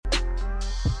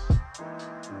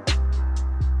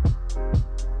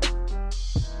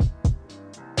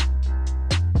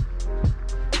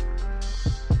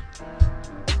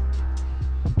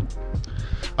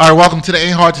All right, welcome to the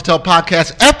Ain't Hard to Tell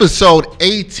podcast, episode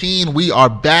 18. We are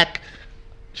back.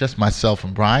 Just myself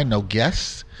and Bryan, no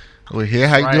guests. We're here.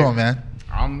 How you doing, man?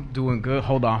 I'm doing good.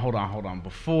 Hold on.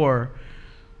 Before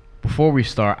we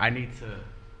start, I need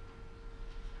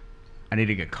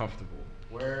to get comfortable.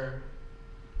 Where's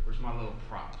my little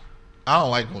prop? I don't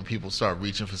like when people start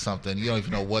reaching for something. You don't even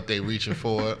know what they're reaching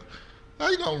for. How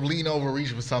you gonna lean over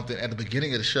reaching for something at the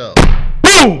beginning of the show?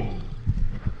 Boom!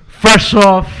 Fresh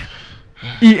off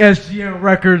ESGN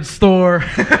record store.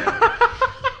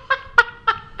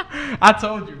 I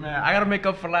told you, man. I gotta make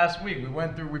up for last week.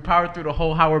 We powered through the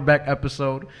whole Howard Beck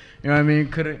episode. You know what I mean?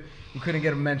 We couldn't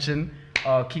get a mention.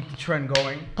 Keep the trend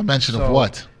going. A mention of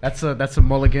what? That's a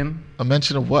mulligan. A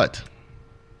mention of what?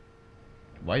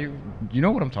 Why you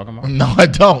know what I'm talking about? No, I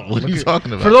don't. What are you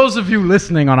talking about? For those of you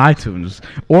listening on iTunes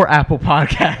or Apple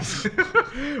Podcasts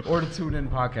or the TuneIn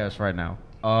podcast right now,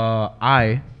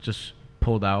 I just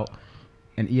pulled out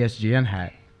an ESGN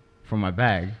hat from my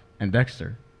bag, and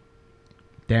Dexter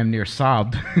damn near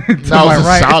sobbed. No, I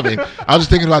wasn't sobbing. I was just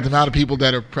thinking about the amount of people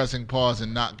that are pressing pause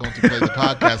and not going to play the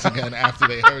podcast again after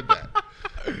they heard that.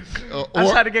 I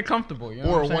just had to get comfortable. You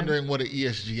know or wondering what an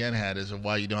ESGN hat is or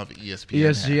why you don't have an ESPN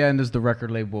ESGN hat. is the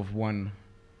record label of one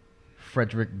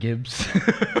Frederick Gibbs.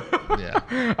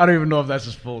 Yeah. I don't even know if that's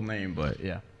his full name, but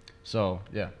yeah. So,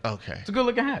 yeah. Okay. It's a good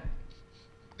looking hat.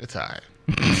 It's all right.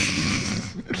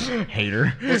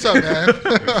 Hater. What's up, man?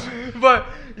 But,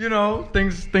 you know,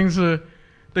 things are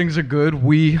good.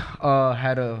 We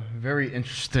had a very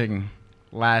interesting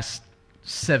last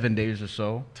 7 days or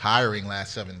so. Tiring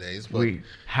last 7 days. But we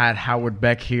had Howard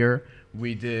Beck here.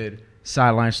 We did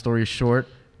Sideline Story Short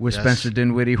with Spencer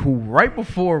Dinwiddie, who right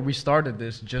before we started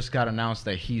this just got announced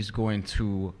that he's going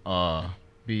to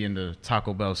be in the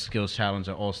Taco Bell Skills Challenge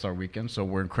at All-Star Weekend. So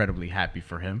we're incredibly happy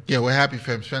for him. Yeah, we're happy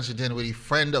for him. Spencer Dinwiddie,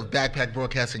 friend of Backpack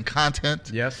Broadcasting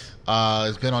Content. Yes.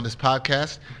 Has been on this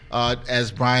podcast.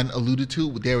 As Bryan alluded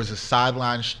to, there is a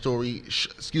Sideline Stories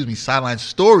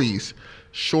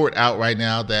short out right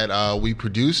now that we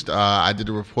produced. I did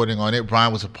the reporting on it.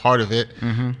 Bryan was a part of it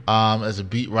as a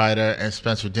beat writer, and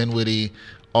Spencer Dinwiddie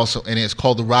also in it. It's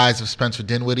called The Rise of Spencer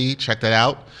Dinwiddie. Check that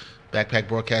out. Backpack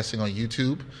Broadcasting on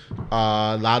YouTube.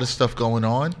 A lot of stuff going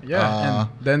on. Yeah. And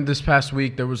then this past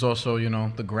week, there was also,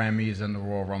 the Grammys and the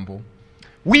Royal Rumble.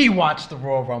 We watched the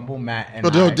Royal Rumble, Matt and I.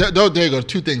 There you go.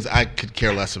 Two things I could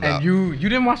care less about. And you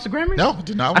didn't watch the Grammys? No, I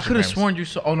did not watch I could have sworn you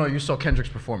saw. Oh, no, you saw Kendrick's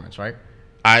performance, right?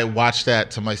 I watched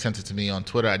that. Somebody sent it to me on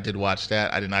Twitter. I did watch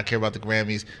that. I did not care about the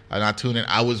Grammys. I did not tune in.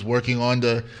 I was working on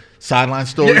the Sideline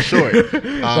Story short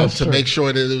to make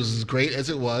sure that it was as great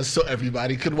as it was so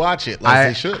everybody could watch it like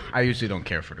they should. I usually don't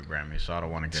care for the Grammys, so I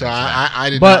don't want to get into that. I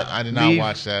did not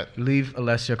watch that. Leave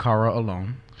Alessia Cara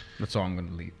alone. That's all I'm going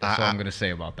to leave. That's all I'm going to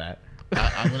say about that.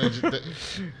 I'm going to...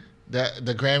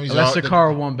 The Grammys. Alessia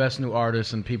Cara won Best New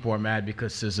Artist, and people are mad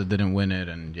because SZA didn't win it.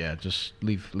 And yeah, just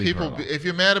leave her alone. If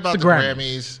you're mad about the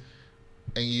Grammys,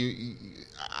 and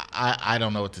I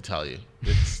don't know what to tell you.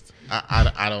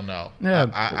 I don't know. Yeah,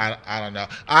 I don't know.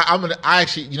 I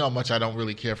actually, you know how much I don't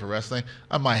really care for wrestling.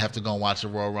 I might have to go and watch the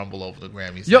Royal Rumble over the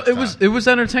Grammys. Yo, it was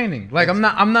entertaining. Like I'm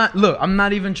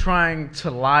not even trying to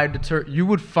lie to you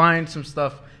would find some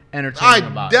stuff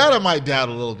entertaining about it. I might doubt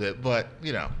a little bit, but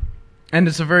And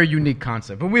it's a very unique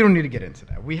concept, but we don't need to get into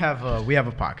that. We have a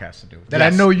podcast to do. That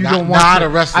yes, I know you don't want. Not a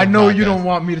wrestling. I know podcast. You don't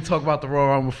want me to talk about the Royal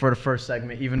Rumble for the first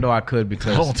segment, even though I could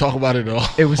because I don't talk about it at all.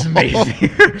 It was amazing.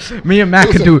 Me and Matt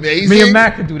could do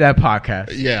that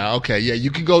podcast. Yeah. Okay. Yeah.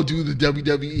 You can go do the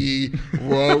WWE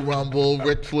Royal Rumble,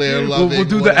 Ric Flair, loving. We'll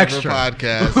do the extra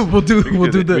podcast. We could do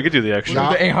the extra. We'll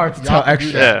do the Ain't Hard to Tell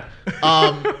extra. Yeah.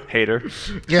 Hater.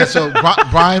 Yeah. So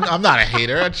Bryan, I'm not a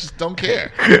hater. I just don't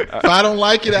care. If I don't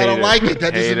like it, I don't like it.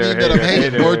 That doesn't mean that I'm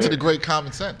hating. Word to the great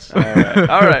common sense. All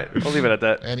right. I'll leave it at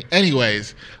that.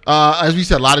 Anyways, as we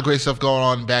said, a lot of great stuff going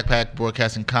on in Backpack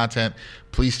Broadcasting Content.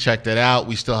 Please check that out.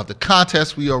 We still have the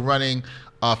contest. We are running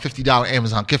a $50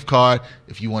 Amazon gift card.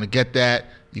 If you want to get that,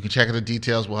 you can check out the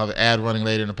details. We'll have an ad running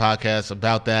later in the podcast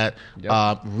about that.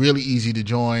 Yep. Really easy to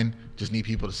join. Just need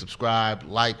people to subscribe,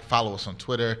 follow us on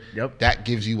Twitter. Yep. That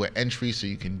gives you an entry, so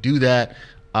you can do that.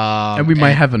 And we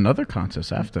might have another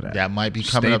contest after that. That might be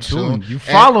coming up soon. You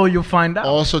follow, you'll find out.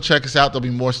 Also, check us out. There'll be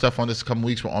more stuff on this coming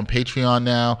weeks. We're on Patreon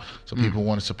now, so people who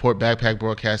want to support Backpack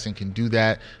Broadcasting can do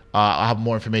that. I'll have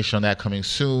more information on that coming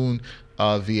soon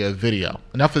via video.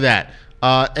 Enough of that.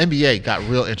 NBA got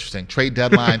real interesting. Trade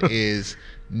deadline is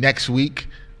next week,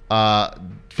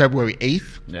 February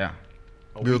 8th. Yeah.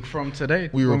 A week from today.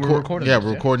 We're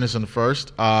recording this on the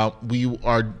 1st. We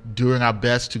are doing our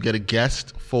best to get a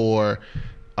guest for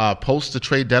post the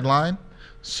trade deadline.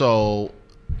 So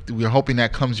we're hoping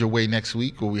that comes your way next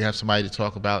week, where we have somebody to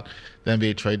talk about the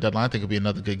NBA trade deadline. I think it'll be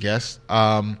another good guest.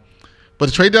 But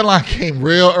the trade deadline came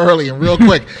real early and real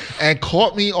quick and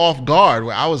caught me off guard,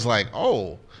 where I was like,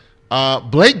 oh,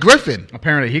 Blake Griffin.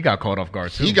 Apparently he got caught off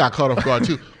guard, too. He got caught off guard,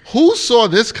 too. Who saw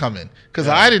this coming? Because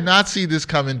I did not see this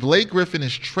coming. Blake Griffin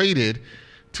is traded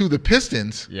to the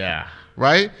Pistons. Yeah.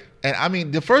 Right? And, I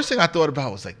mean, the first thing I thought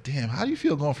about was like, damn, how do you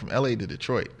feel going from L.A. to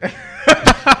Detroit?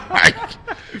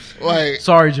 like,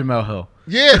 sorry, Jamel Hill.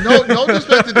 Yeah, no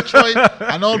disrespect to Detroit.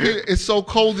 I know it's so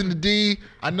cold in the D.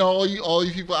 I know all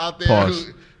you people out there.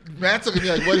 Pause. Matt's looking at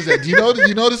me like, what is that? Do you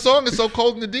know the song? It's so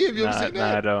cold in the D. Have you ever seen that?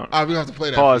 Nah, I don't. All right, we don't have to play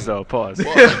that. Pause, though. Pause.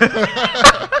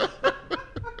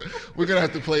 We're going to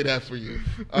have to play that for you.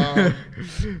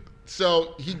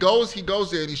 So he goes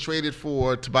there, and he's traded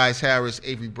for Tobias Harris,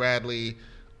 Avery Bradley,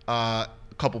 a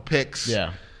couple picks.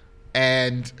 Yeah.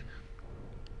 And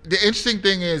the interesting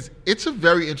thing is, it's a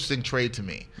very interesting trade to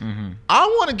me. Mm-hmm. I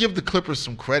want to give the Clippers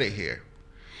some credit here,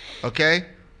 okay?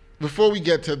 Before we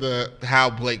get to the how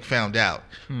Blake found out.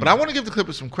 But I want to give the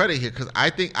Clippers some credit here, because I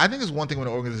think it's one thing with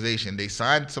an organization. They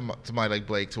signed somebody like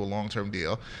Blake to a long-term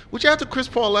deal, which after Chris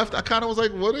Paul left, I kind of was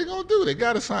like, what are they going to do? They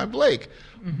got to sign Blake.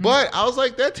 Mm-hmm. But I was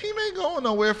like, that team ain't going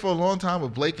nowhere for a long time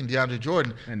with Blake and DeAndre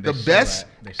Jordan. And the best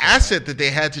asset that they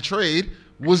had to trade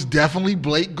was definitely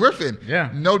Blake Griffin.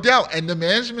 Yeah. No doubt. And the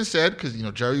management said, because,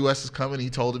 Jerry West is coming, he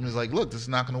told him, he's like, look, this is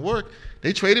not going to work.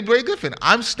 They traded Blake Griffin.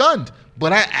 I'm stunned,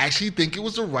 but I actually think it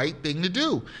was the right thing to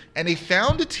do. And they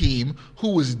found a team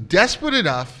who was desperate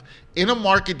enough in a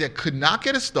market that could not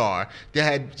get a star, that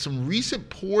had some recent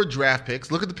poor draft picks.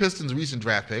 Look at the Pistons' recent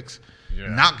draft picks. Yeah.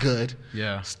 Not good.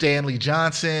 Yeah. Stanley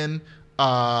Johnson,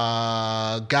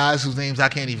 guys whose names I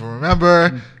can't even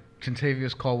remember.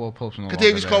 Contavious Caldwell-Pope.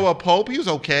 Contavious Caldwell-Pope, he was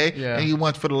okay. Yeah. And he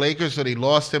went for the Lakers, so they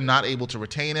lost him, not able to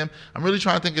retain him. I'm really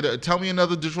trying to think of tell me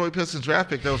another Detroit Pistons draft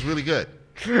pick that was really good.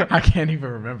 I can't even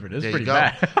remember. This is pretty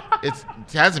bad. It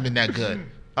hasn't been that good.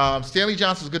 Stanley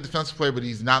Johnson's a good defensive player, but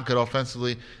he's not good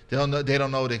offensively. They don't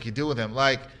know what they can do with him.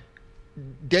 Like,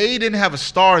 they didn't have a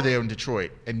star there in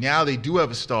Detroit, and now they do have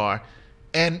a star.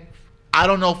 And I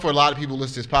don't know for a lot of people who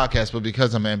listen to this podcast, but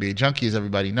because I'm an NBA junkie, as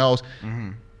everybody knows,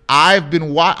 I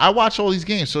watch all these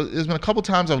games. So there's been a couple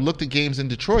times I've looked at games in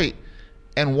Detroit,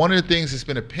 and one of the things that's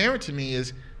been apparent to me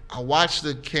is I watch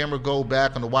the camera go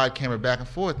back on the wide camera back and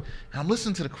forth, and I'm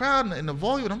listening to the crowd and the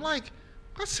volume, and I'm like,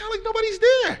 that sounds like nobody's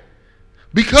there.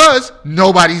 Because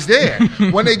nobody's there.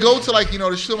 When they go to,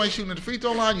 they're somebody shooting at the free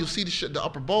throw line, you'll see the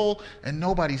upper bowl, and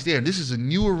nobody's there. And this is a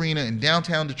new arena in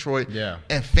downtown Detroit,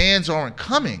 and fans aren't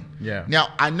coming. Yeah.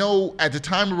 Now, I know at the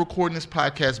time of recording this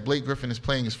podcast, Blake Griffin is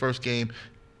playing his first game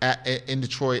in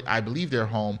Detroit. I believe they're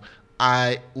home.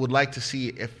 I would like to see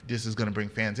if this is going to bring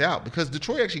fans out, because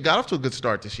Detroit actually got off to a good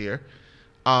start this year.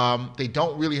 They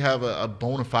don't really have a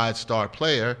bona fide star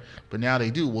player, but now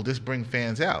they do. Will this bring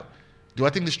fans out? Do I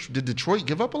think did Detroit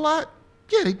give up a lot?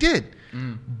 Yeah, they did.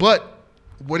 But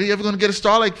were they ever going to get a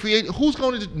star like free agent? Who's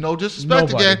going to? No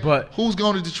disrespect again. But who's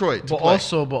going to Detroit? But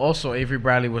also, Avery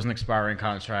Bradley was an expiring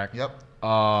contract. Yep.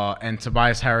 And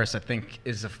Tobias Harris, I think,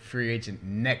 is a free agent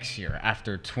next year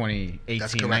after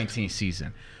 2018-19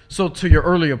 season. So to your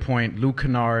earlier point, Luke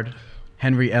Kennard,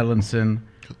 Henry Ellenson.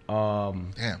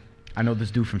 Damn. I know this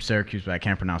dude from Syracuse, but I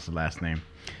can't pronounce the last name.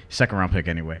 Second round pick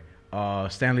anyway.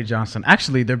 Stanley Johnson.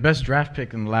 Actually, their best draft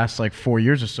pick in the last 4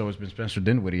 years or so has been Spencer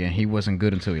Dinwiddie, and he wasn't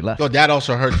good until he left. So that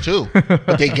also hurts too.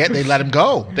 But they let him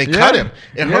go. They cut him.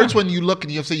 It hurts when you look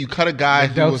and you say you cut a guy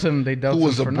who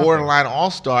was a borderline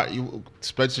all-star.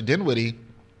 Spencer Dinwiddie.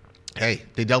 Hey,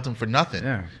 they dealt him for nothing.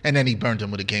 Yeah. And then he burned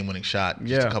him with a game-winning shot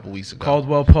just a couple weeks ago.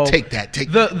 Caldwell-Pope. Take that.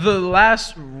 The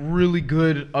last really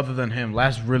good, other than him,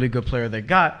 player they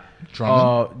got,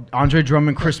 Andre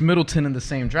Drummond, Chris Middleton in the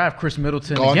same draft. Chris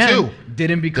Middleton,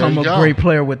 didn't become a great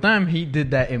player with them. He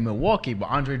did that in Milwaukee, but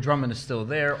Andre Drummond is still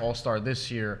there, all-star this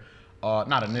year.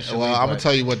 Not initially. Well, I'm going to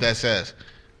tell you what that says.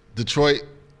 Detroit,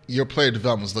 your player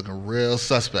development is looking real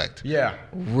suspect. Yeah.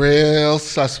 Real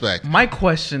suspect. My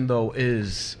question, though,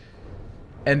 is...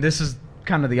 And this is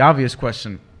kind of the obvious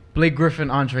question. Blake Griffin,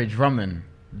 Andre Drummond,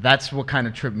 that's what kind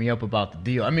of tripped me up about the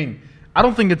deal. I mean, I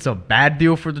don't think it's a bad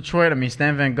deal for Detroit. I mean,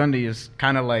 Stan Van Gundy is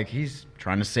kind of he's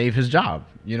trying to save his job.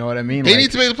 You know what I mean? They need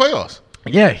to make the playoffs.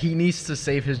 Yeah, he needs to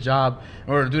save his job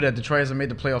in order to do that. Detroit hasn't made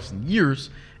the playoffs in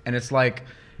years, and it's go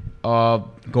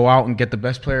out and get the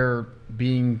best player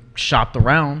being shopped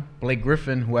around, Blake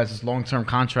Griffin, who has his long-term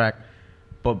contract.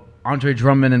 But Andre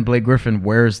Drummond and Blake Griffin,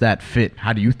 where's that fit?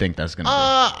 How do you think that's going to be?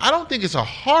 I don't think it's a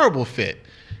horrible fit.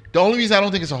 The only reason I don't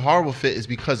think it's a horrible fit is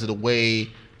because of the way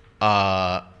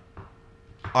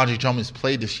Andre Drummond's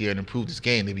played this year and improved his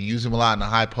game. They've been using him a lot in the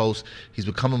high post. He's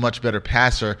become a much better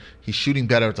passer. He's shooting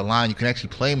better at the line. You can actually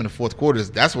play him in the fourth quarter.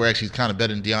 That's where actually he's kind of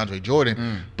better than DeAndre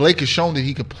Jordan. Blake has shown that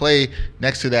he can play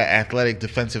next to that athletic,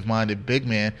 defensive-minded big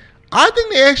man. I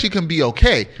think they actually can be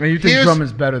okay. And you think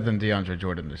Drummond's better than DeAndre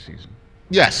Jordan this season?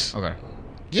 Yes. Okay.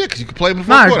 Yeah, because you can play him in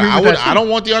the fourth quarter. I don't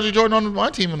want DeAndre Jordan on my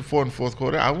team in the fourth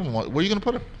quarter. I wouldn't want. Where are you going to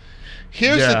put him?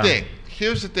 Here's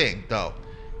the thing, though,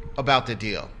 about the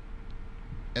deal.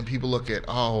 And people look at,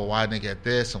 why didn't they get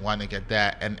this and why didn't they get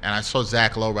that? And I saw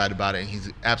Zach Lowe write about it, and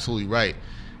he's absolutely right.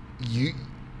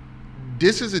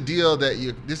 This is a deal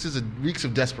this is a reeks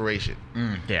of desperation.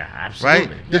 Yeah, absolutely. Right?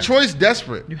 Yeah. Detroit's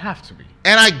desperate. You have to be.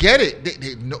 And I get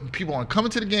it. People aren't coming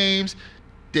to the games.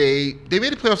 They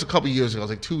made the playoffs a couple years ago. It was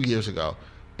like 2 years ago.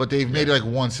 But they've made it like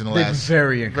once in the last. They've been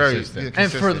very inconsistent.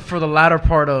 And for the latter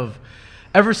part of,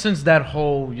 ever since that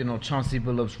whole, Chauncey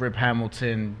Billups, Rip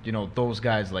Hamilton, those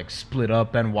guys like split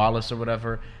up, Ben Wallace or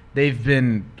whatever, they've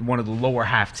been one of the lower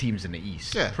half teams in the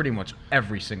East. Yeah. Pretty much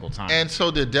every single time. And so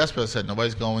they're desperate. I said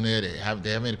nobody's going there. They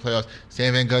haven't made the playoffs.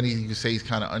 Stan Van Gundy, you can say he's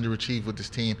kind of underachieved with this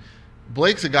team.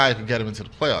 Blake's a guy who can get him into the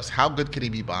playoffs. How good can he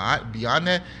be beyond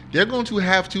that? They're going to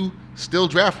have to still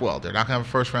draft well. They're not going to have a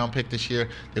first-round pick this year.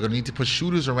 They're going to need to put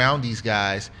shooters around these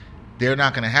guys. They're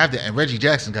not going to have that. And Reggie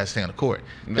Jackson's got to stay on the court.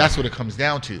 That's what it comes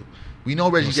down to. We know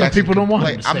Reggie Jackson. Some people don't want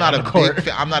him to stay on the court.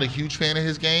 I'm not a huge fan of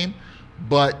his game,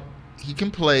 but he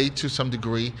can play to some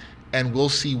degree, and we'll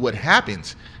see what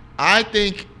happens. I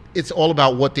think it's all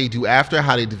about what they do after,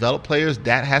 how they develop players.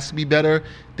 That has to be better.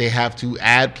 They have to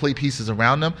add play pieces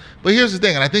around them. But here's the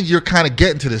thing, and I think you're kind of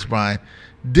getting to this, Bryan.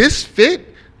 This fit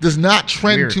does not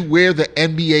trend to where the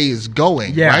NBA is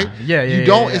going, right? Yeah.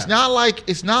 It's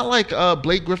not like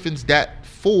Blake Griffin's that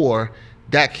 4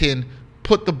 that can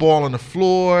put the ball on the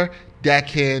floor, that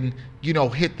can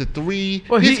hit the 3.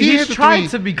 Well, he's tried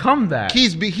to become that.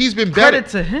 He's been better.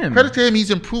 Credit to him.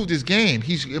 He's improved his game.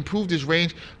 He's improved his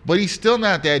range, but he's still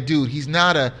not that dude. He's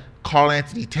not a Karl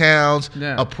Anthony Towns,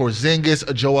 a Porzingis,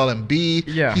 a Joel Embiid.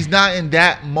 Yeah. He's not in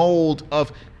that mold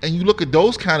of. And you look at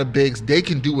those kind of bigs, they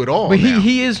can do it all. But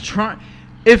he is trying.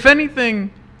 If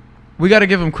anything, we got to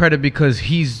give him credit because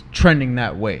he's trending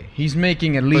that way. He's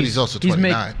making at least. But he's also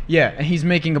 29. And he's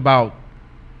making about.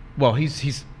 Well,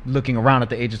 he's looking around at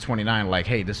the age of 29 like,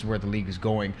 hey, this is where the league is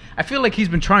going. I feel like he's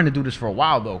been trying to do this for a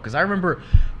while though, because I remember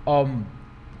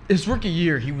his rookie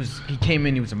year he came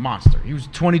in, he was a monster. He was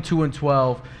 22 and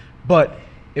 12, but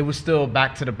it was still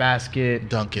back to the basket,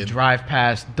 dunking, drive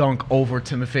pass, dunk over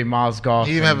Timofey Mozgov.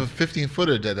 He even have a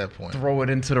 15-footer at that point. Throw it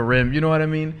into the rim, you know what I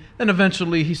mean? Then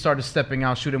eventually he started stepping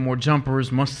out, shooting more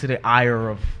jumpers, much to the ire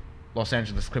of Los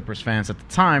Angeles Clippers fans at the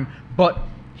time, but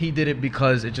he did it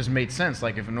because it just made sense.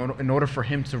 Like, if in order for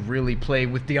him to really play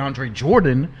with DeAndre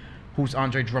Jordan, who's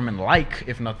Andre Drummond-like,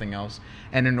 if nothing else,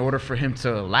 and in order for him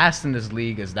to last in this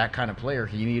league as that kind of player,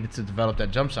 he needed to develop that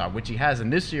jump shot, which he has.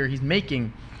 And this year, he's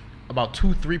making about 2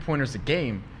 3-pointers a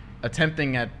game,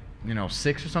 attempting at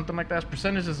 6 or something like that. His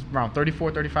percentage is around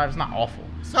 34, 35. It's not awful.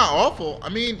 It's not awful. I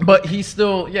mean, but he's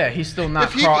still not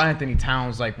Karl Anthony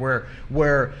Towns, like where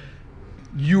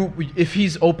if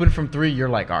he's open from 3, you're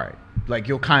like, all right. Like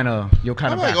you'll kind of.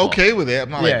 I'm like okay with it.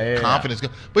 I'm not confident.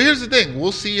 But here's the thing: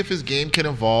 we'll see if his game can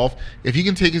evolve. If he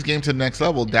can take his game to the next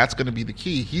level, that's going to be the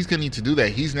key. He's going to need to do that.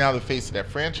 He's now the face of that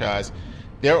franchise.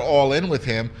 They're all in with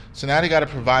him, so now they got to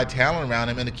provide talent around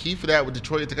him. And the key for that with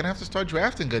Detroit, they're going to have to start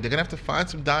drafting good. They're going to have to find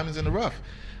some diamonds in the rough.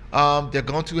 They're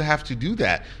going to have to do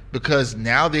that because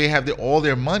now they have all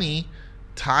their money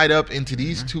tied up into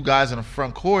these 2 guys on the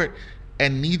front court.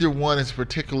 And neither one is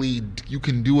particularly you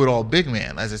can do it all big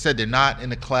man. As I said, they're not in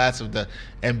the class of the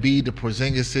Embiid, the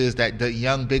Porzingises, that the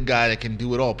young big guy that can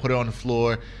do it all, put it on the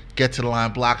floor, get to the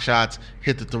line, block shots,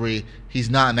 hit the 3. He's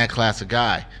not in that class of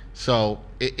guy. So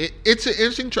it's an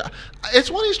interesting it's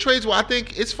one of these trades where I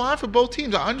think it's fine for both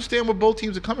teams. I understand where both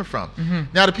teams are coming from.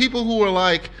 Now the people who are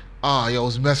like, it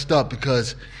was messed up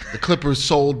because the Clippers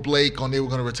sold Blake they were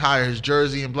going to retire his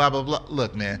jersey and blah, blah, blah.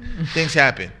 Look, man, things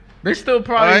happen. They still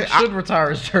probably should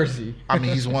retire his jersey. I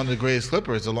mean, he's one of the greatest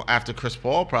Clippers after Chris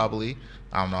Paul, probably.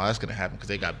 I don't know how that's going to happen because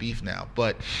they got beef now.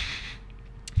 But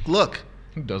look,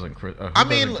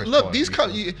 these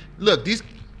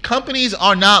companies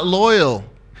are not loyal.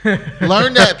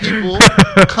 Learn that, people.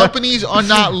 Companies are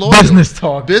not loyal. Business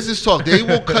talk. They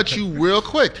will cut you real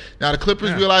quick. Now the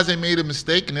Clippers realize they made a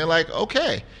mistake, and they're like,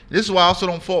 okay. This is why I also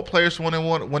don't fault players when they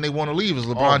want to leave, as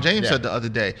LeBron James said the other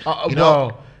day.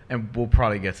 And we'll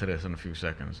probably get to this in a few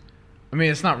seconds. I mean,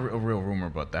 it's not a real rumor,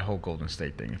 but that whole Golden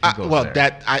State thing.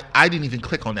 I didn't even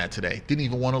click on that today. Didn't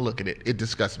even want to look at it. It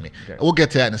disgusts me. Okay. We'll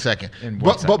get to that in a second.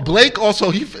 But Blake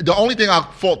also, the only thing I'll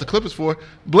fault the Clippers for,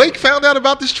 Blake found out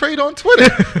about this trade on Twitter,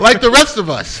 like the rest of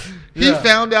us. He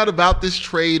found out about this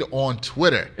trade on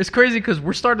Twitter. It's crazy because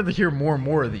we're starting to hear more and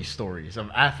more of these stories of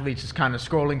athletes just kind of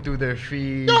scrolling through their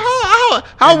feeds.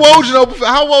 How Woj know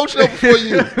before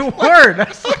you? Word.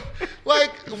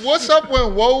 Like, what's up when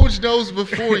Woj knows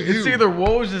before you? It's either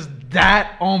Woj is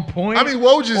that on point. I mean,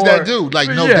 Woj is that dude, like,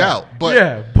 no doubt.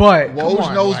 But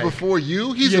Woj knows before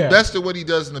you. He's the best at what he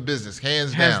does in the business,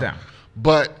 hands down.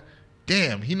 But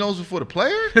damn, he knows before the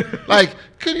player. Like,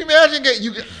 could you imagine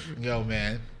yo,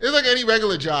 man? It's like any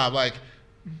regular job, like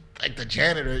the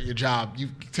janitor at your job,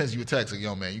 sends you a text like,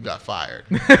 yo, man, you got fired.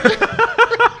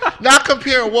 Not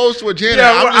comparing Woj to a janitor.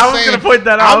 Yeah, I was going to point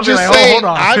that out.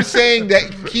 I'm saying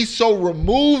that he's so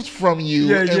removed from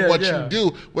you and what you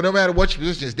do. Well, no matter what your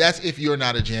position is, that's if you're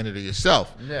not a janitor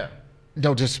yourself. Yeah.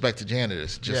 No disrespect to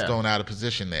janitors, just throwing out a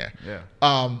position there. Yeah.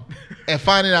 And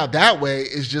finding out that way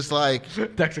is just like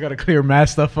Dexter got to clear mad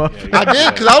stuff up. Yeah, I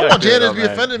did because I don't want janitors to be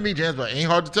offending me. Janitors, but ain't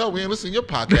hard to tell. We ain't listening to your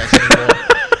podcast anymore.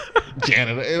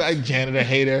 Janitor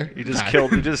hater. You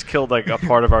just killed like a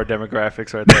part of our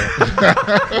demographics right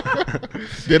there.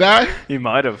 Did I? You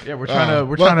might have. Yeah, we're trying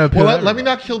to. Well, let me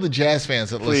not kill the Jazz fans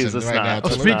that Please, listen right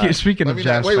now. Speaking of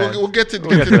Jazz fans, we'll get to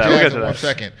the Jazz in 1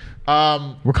 second.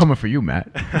 We're coming for you, Matt.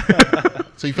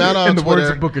 So you found out in on the Twitter, words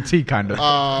of Booker T, kind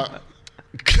of.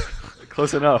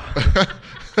 Close enough.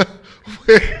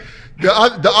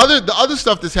 The other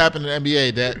stuff that's happened in the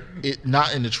NBA that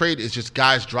not in the trade is just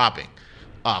guys dropping.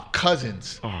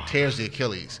 Cousins tears the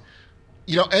Achilles.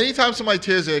 You know, anytime somebody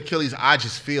tears their Achilles, I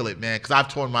just feel it, man, because I've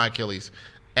torn my Achilles.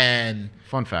 And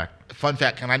fun fact,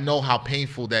 and I know how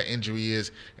painful that injury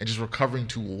is, and just recovering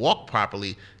to walk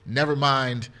properly. Never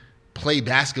mind play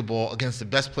basketball against the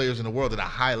best players in the world at a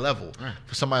high level. Right.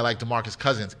 For somebody like DeMarcus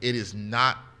Cousins, it is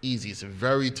not easy. It's a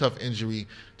very tough injury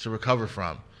to recover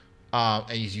from.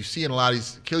 And you see in a lot of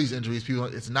these Achilles injuries, people,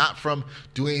 it's not from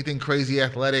doing anything crazy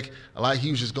athletic.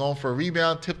 He was just going for a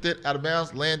rebound, tipped it out of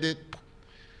bounds, landed.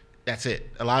 That's it.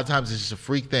 A lot of times it's just a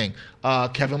freak thing.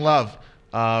 Kevin Love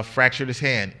fractured his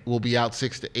hand. Will be out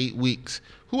 6 to 8 weeks.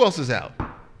 Who else is out?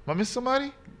 Am I missing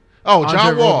somebody? Oh,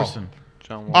 John Wall. Roberson.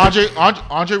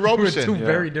 Andre Roberson. Two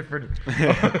very different.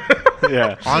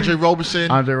 Yeah. Andre Roberson.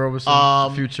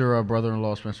 Future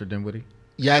brother-in-law Spencer Dinwiddie.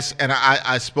 Yes, and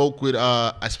I spoke when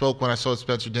I saw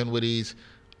Spencer Dinwiddie's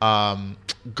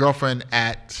girlfriend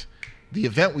at the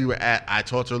event we were at. I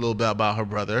talked to her a little bit about her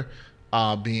brother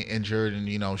being injured,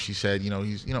 and she said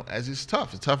he's as it's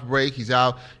tough. It's a tough break. He's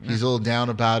out. He's a little down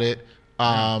about it.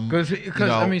 Because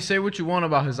I mean, say what you want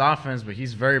about his offense, but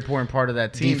he's a very important part of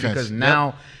that team because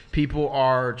now people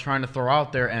are trying to throw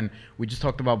out there, and we just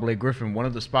talked about Blake Griffin. One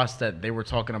of the spots that they were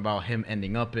talking about him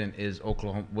ending up in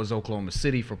was Oklahoma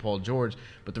City for Paul George.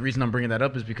 But the reason I'm bringing that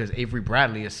up is because Avery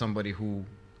Bradley is somebody who,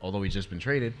 although he's just been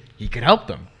traded, he could help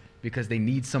them because they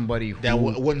need somebody who. That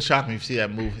wouldn't shock me if you see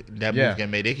that move get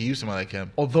made. They could use somebody like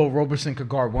him. Although Roberson could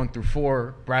guard 1 through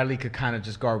 4, Bradley could kind of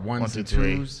just guard 1s and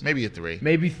 2s. Maybe a 3.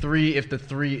 Maybe 3 if the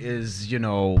 3 is,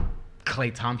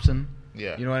 Klay Thompson.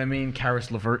 Yeah. You know what I mean?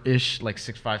 Karis LeVert-ish, like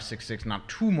 6'5", 6'6", not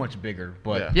too much bigger.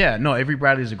 But, Avery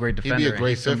Bradley is a great defender. He'd be a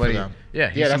great fit for them.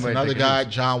 Yeah, that's another guy.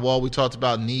 John Wall, we talked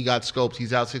about, knee got scoped.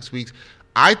 He's out 6 weeks.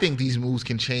 I think these moves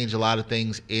can change a lot of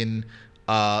things in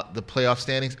the playoff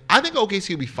standings. I think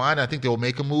OKC will be fine. I think they'll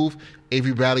make a move.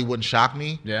 Avery Bradley wouldn't shock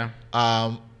me. Yeah.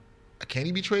 Can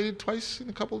he be traded twice in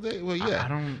a couple of days? Well, yeah.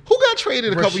 Who got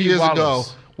traded a couple years ago?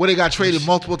 Where they got traded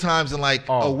multiple times in like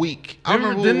a week. I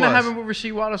remember who it was. Didn't that happen with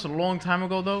Rasheed Wallace a long time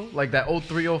ago though? Like that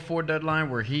 03-04 deadline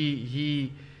where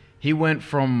he went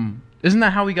from. Isn't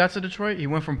that how he got to Detroit? He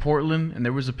went from Portland and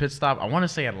there was a pit stop. I want to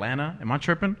say Atlanta. Am I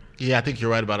tripping? Yeah, I think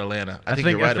you're right about Atlanta. I think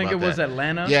you're right about that. I think it was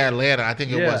Atlanta. Yeah, Atlanta. I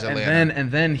think it was Atlanta.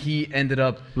 And then he ended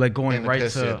up like going right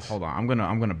to. Hold on,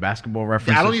 I'm gonna basketball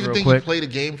reference. I don't even think he played a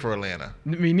game for Atlanta.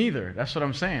 Me neither. That's what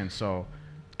I'm saying. So.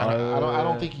 I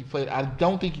don't think he played. I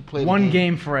don't think he played one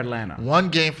game for Atlanta. One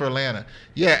game for Atlanta.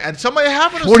 Yeah, and it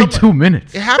happened. 42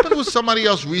 minutes. It happened with somebody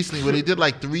else recently where they did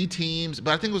like 3 teams, but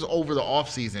I think it was over the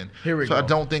offseason. Here we go. So I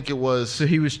don't think it was. So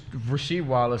he was Rasheed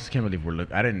Wallace. Can't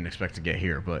believe I didn't expect to get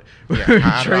here, but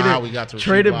I don't know how we got to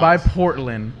traded by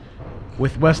Portland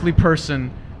with Wesley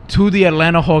Person to the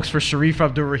Atlanta Hawks for Sharif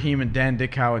Abdul-Rahim and Dan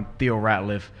Dickau and Theo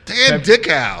Ratliff.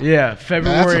 Dickau? Yeah,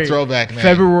 February. That's a throwback name.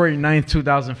 February 9th,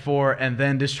 2004. And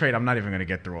then this trade, I'm not even going to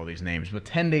get through all these names, but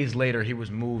 10 days later, he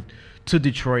was moved to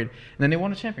Detroit. And then they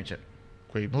won a championship.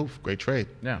 Great move. Great trade.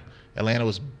 Yeah. Atlanta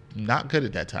was not good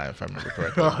at that time, if I remember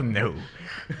correctly. Oh, no.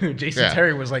 Jason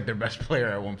Terry was like their best player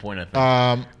at one point, I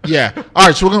think. Yeah. All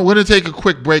right, so we're gonna take a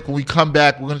quick break. When we come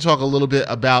back, we're going to talk a little bit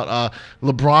about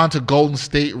LeBron to Golden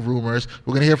State rumors.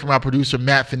 We're going to hear from our producer,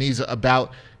 Matt Feniza,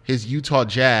 about his Utah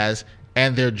Jazz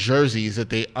and their jerseys that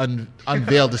they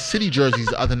unveiled, the city jerseys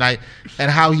the other night, and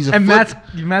how he's Matt's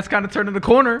kind of turning the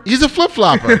corner. He's a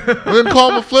flip-flopper. We're going to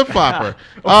call him a flip-flopper.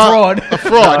 Fraud. A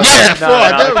fraud. No,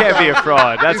 fraud. No, it can't be a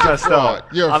fraud. That's messed up.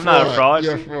 I'm not a fraud.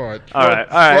 You're a fraud. All right.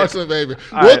 Fraudulent behavior.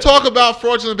 We'll talk about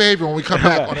fraudulent behavior when we come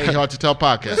back on A Hard to Tell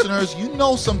podcast. Listeners, you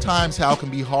know sometimes how it can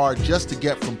be hard just to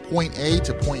get from point A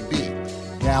to point B.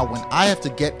 Now, when I have to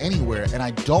get anywhere and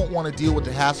I don't want to deal with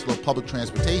the hassle of public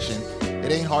transportation,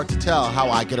 it ain't hard to tell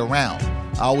how I get around.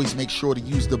 I always make sure to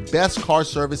use the best car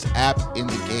service app in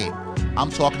the game. I'm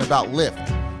talking about Lyft.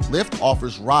 Lyft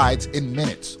offers rides in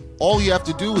minutes. All you have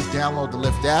to do is download the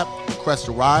Lyft app, request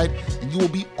a ride, and you will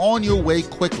be on your way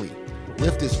quickly.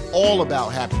 Lyft is all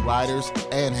about happy riders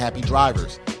and happy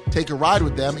drivers. Take a ride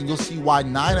with them and you'll see why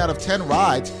 9 out of 10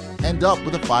 rides end up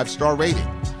with a 5-star rating.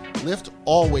 Lyft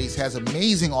always has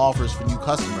amazing offers for new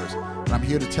customers, and I'm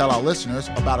here to tell our listeners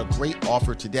about a great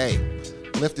offer today.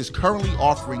 Lyft is currently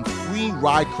offering free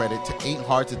ride credit to Ain't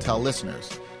Hard to Tell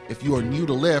listeners. If you are new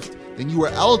to Lyft, then you are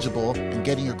eligible, and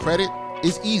getting your credit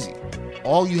is easy.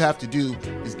 All you have to do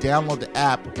is download the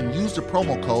app and use the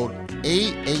promo code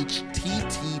AHTTPOD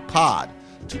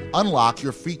to unlock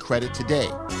your free credit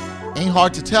today. Ain't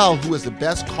hard to tell who has the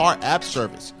best car app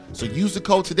service. So use the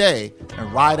code today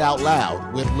and ride out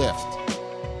loud with Lyft.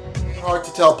 Hard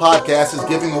to Tell podcast is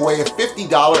giving away a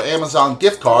 $50 Amazon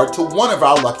gift card to one of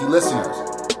our lucky listeners.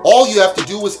 All you have to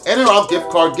do is enter our gift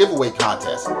card giveaway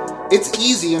contest. It's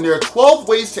easy and there are 12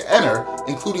 ways to enter,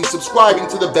 including subscribing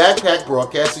to the Backpack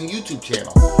Broadcasting YouTube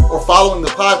channel or following the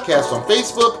podcast on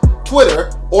Facebook,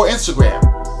 Twitter, or Instagram.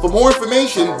 For more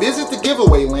information, visit the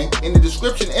giveaway link in the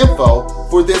description info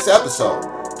for this episode.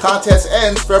 Contest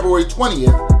ends February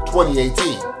 20th,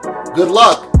 2018. Good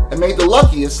luck, and may the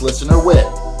luckiest listener win.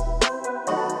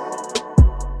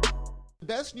 The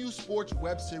best new sports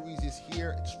web series is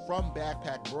here. It's from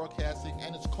Backpack Broadcasting,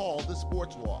 and it's called The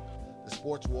Sports Walk. The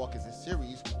Sports Walk is a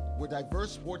series where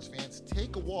diverse sports fans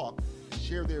take a walk and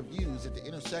share their views at the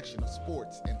intersection of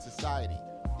sports and society.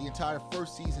 The entire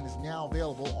first season is now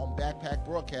available on Backpack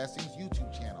Broadcasting's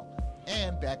YouTube channel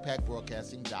and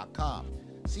backpackbroadcasting.com.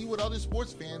 See what other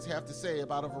sports fans have to say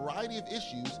about a variety of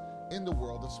issues in the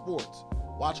world of sports.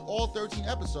 Watch all 13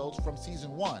 episodes from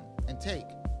season 1 and take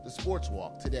the Sports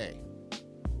Walk today.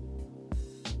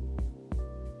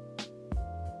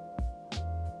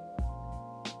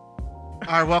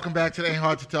 All right, welcome back to the Ain't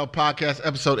Hard to Tell podcast,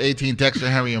 episode 18. Dexter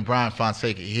Henry and Bryan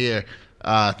Fonseca here.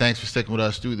 Thanks for sticking with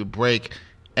us through the break.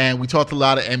 And we talked a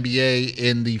lot of NBA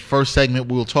in the first segment.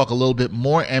 We will talk a little bit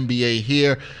more NBA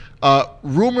here.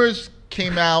 Rumors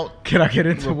came out. Can I get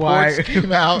into why? Reports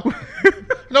came out.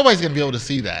 Nobody's going to be able to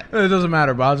see that. It doesn't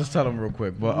matter, but I'll just tell them real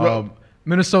quick. But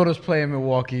Minnesota's playing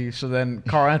Milwaukee, so then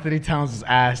Karl Anthony Towns is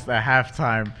asked at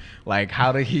halftime, like,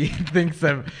 how did he think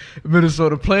that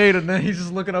Minnesota played? And then he's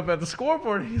just looking up at the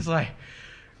scoreboard, and he's like,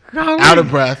 golly. Out of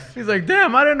breath. He's like,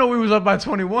 damn, I didn't know we was up by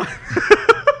 21.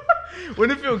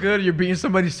 Wouldn't it feel good? You're beating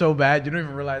somebody so bad, you don't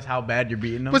even realize how bad you're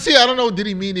beating them. But see, I don't know. Did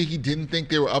he mean that he didn't think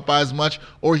they were up by as much,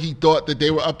 or he thought that they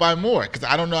were up by more? Because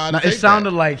I don't know how to take it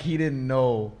sounded like he didn't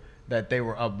know that they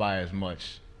were up by as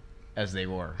much as they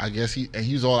were. I guess he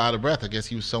was all out of breath. I guess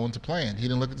he was so into playing. He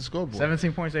didn't look at the scoreboard.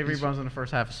 17 points, 8 rebounds in the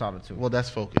first half of solid, too. Well, that's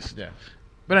focused. Yeah.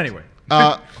 But anyway.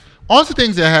 On to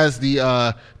things that has the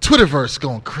Twitterverse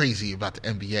going crazy about the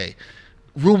NBA.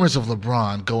 Rumors of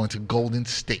LeBron going to Golden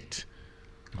State.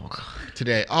 Oh, God.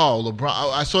 Today. Oh,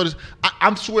 LeBron. I saw this.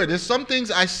 I swear, there's some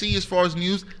things I see as far as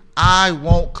news I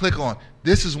won't click on.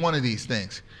 This is one of these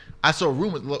things. I saw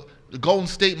rumors. Look, Golden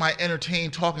State might entertain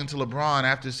talking to LeBron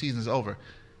after the season's over.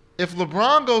 If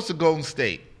LeBron goes to Golden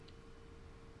State,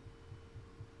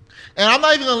 and I'm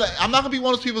not gonna be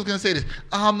one of those people who's gonna say this.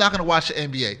 I'm not gonna watch the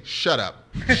NBA. Shut up,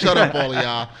 all of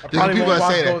y'all. Probably won't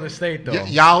watch Golden State though.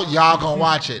 Y'all gonna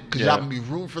watch it because y'all gonna be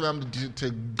rooting for them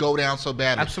to go down so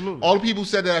badly. Absolutely. All the people who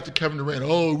said that after Kevin Durant.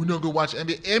 Oh, we're not gonna watch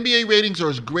NBA. NBA ratings are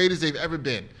as great as they've ever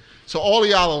been. So all of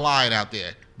y'all are lying out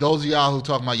there. Those of y'all who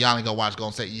talking about y'all ain't gonna watch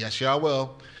Golden State. Yes, y'all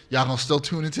will. Y'all gonna still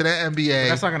tune into the NBA. But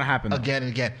that's not gonna happen again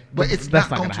and again. But it's not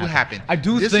going to happen. I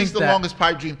do this think is the longest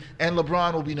pipe dream, and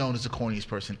LeBron will be known as the corniest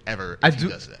person ever if he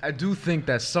does that. I do think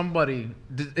that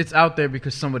it's out there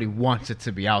because somebody wants it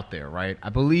to be out there, right? I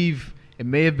believe it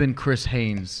may have been Chris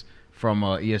Haynes from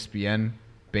ESPN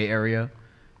Bay Area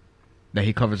that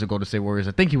he covers the Golden State Warriors.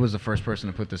 I think he was the first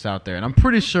person to put this out there, and I'm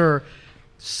pretty sure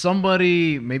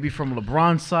somebody maybe from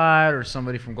LeBron's side or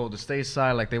somebody from Golden State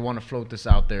side, like they want to float this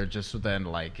out there just so then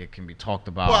like it can be talked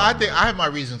about. Well, I think I have my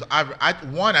reasons.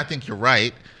 One, I think you're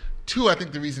right. Two, I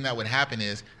think the reason that would happen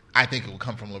is I think it would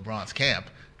come from LeBron's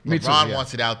camp. LeBron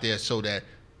wants it out there so that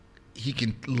he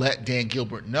can let Dan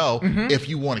Gilbert know, if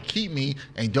you want to keep me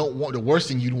and don't want, the worst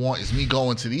thing you'd want is me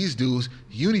going to these dudes,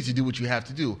 you need to do what you have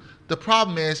to do. The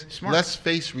problem is, let's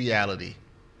face reality.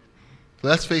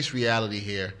 Let's face reality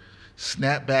here.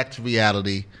 Snap back to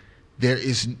reality. There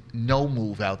is no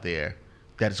move out there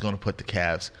that is going to put the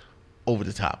Cavs over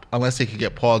the top unless they could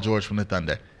get Paul George from the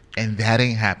Thunder. And that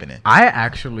ain't happening. I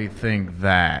actually think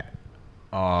that,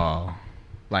 like,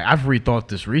 I've rethought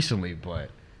this recently, but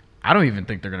I don't even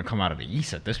think they're going to come out of the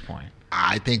East at this point.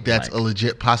 I think that's a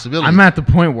legit possibility. I'm at the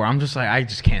point where I'm just like, I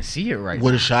just can't see it right now.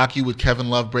 Would it shock you with Kevin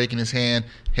Love breaking his hand,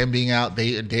 him being out,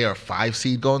 they are 5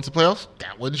 seed going to playoffs?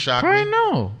 That wouldn't shock me. I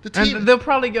know. And they'll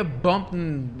probably get bumped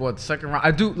in, second round?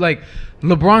 I do, like,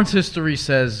 LeBron's history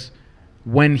says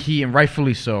when he, and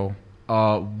rightfully so,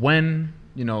 when,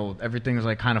 you know, everything is,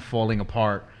 like, kind of falling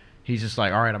apart, he's just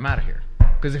like, all right, I'm out of here.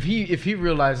 Because if he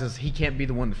realizes he can't be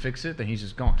the one to fix it, then he's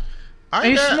just gone. And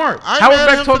he's smart. Howard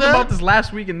Beck talked about this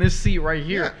last week in this seat right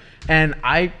here. Yeah. And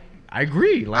I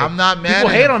agree. Like, I'm not mad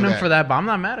people at him hate on for him that. for that, but I'm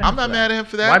not mad at him I'm not mad at him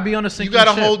for that. Why be on a sinking ship?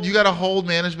 You gotta hold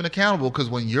management accountable, because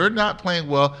when you're not playing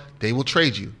well, they will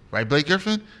trade you. Right, Blake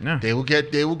Griffin? Yeah. They will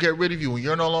get rid of you. When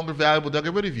you're no longer valuable, they'll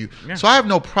get rid of you. Yeah. So I have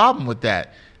no problem with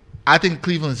that. I think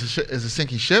Cleveland is a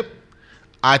sinking ship.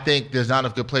 I think there's not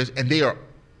enough good players, and they are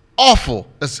awful,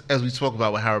 as we spoke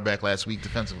about with Howard Beck last week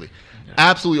defensively. Yeah.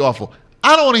 Absolutely awful.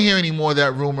 I don't want to hear any more of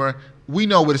that rumor. We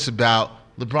know what it's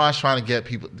about. LeBron's trying to get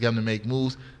them to make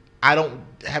moves. I don't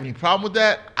have any problem with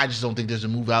that. I just don't think there's a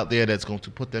move out there that's going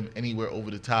to put them anywhere over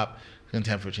the top,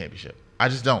 contend for a championship. I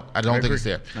just don't. I don't think it's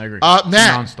there. I agree. Matt.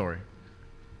 Non-story.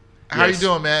 How you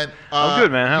doing, man? I'm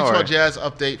good, man. How are you? Utah Jazz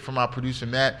update from our producer,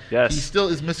 Matt. Yes. He still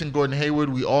is missing Gordon Hayward.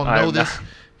 We all know this.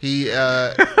 He.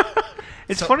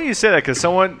 It's funny you say that, because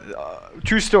someone,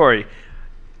 true story.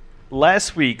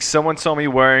 Last week, someone saw me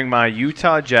wearing my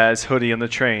Utah Jazz hoodie on the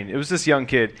train. It was this young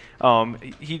kid.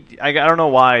 I don't know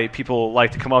why people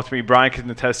like to come up to me. Bryan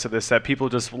can attest to this, that people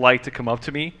just like to come up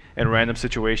to me in random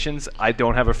situations. I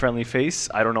don't have a friendly face.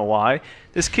 I don't know why.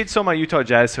 This kid saw my Utah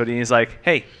Jazz hoodie, and he's like,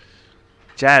 hey,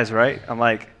 Jazz, right? I'm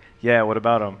like, yeah, what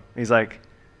about him? He's like,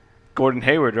 Gordon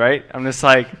Hayward, right? I'm just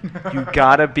like, you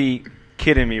gotta be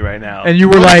kidding me right now. And you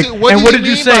were what did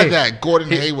you say? By that? Gordon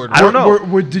Hayward. I don't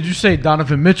know. Did you say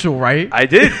Donovan Mitchell, right? I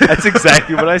did. That's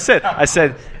exactly what I said. I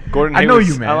said Gordon Hayward. I know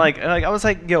you, man. I was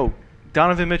like, yo,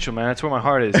 Donovan Mitchell, man. That's where my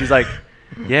heart is. He's like,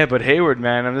 yeah, but Hayward,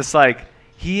 man. I'm just like,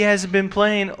 he hasn't been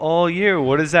playing all year.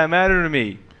 What does that matter to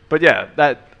me? But yeah,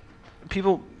 that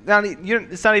people.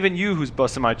 It's not even you who's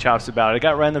busting my chops about it. I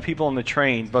got random people on the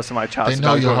train busting my chops. They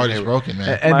know your heart is broken,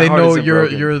 man. And they know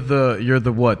you're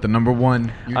the what? The number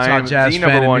one Utah Jazz fan in New York City? I am the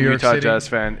number one Utah Jazz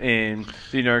fan in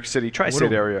the New York City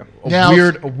tri-state area.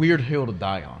 A weird hill to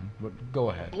die on. But go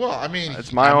ahead. Well, I mean,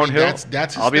 it's my own hill.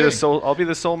 That's his I'll be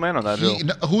the sole man on that hill.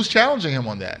 Who's challenging him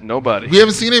on that? Nobody. We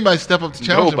haven't seen anybody step up to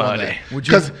challenge him on that.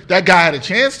 Because that guy had a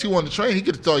chance to on the train. He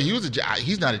could have thought he was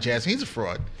he's not a Jazz. He's a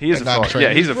fraud. He is a fraud.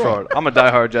 Yeah, he's a fraud. I'm a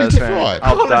diehard Jazz fan.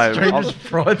 I'll die.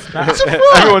 Frauds.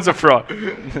 Everyone's a fraud.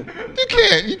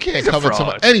 You can't cover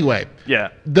someone. Anyway. Yeah.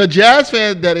 The Jazz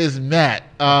fan that is Matt.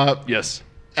 Yes.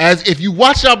 As if you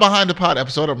watched our Behind the Pod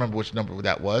episode, I don't remember which number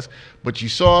that was, but you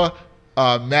saw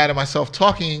Matt and myself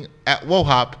talking at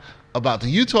WoHop about the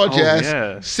Utah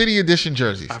Jazz City Edition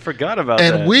jerseys. I forgot about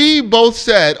that. And we both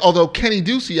said, although Kenny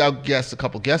Ducey, our guest a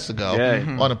couple guests ago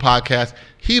on the podcast,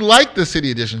 he liked the City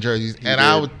Edition jerseys,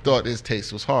 I thought his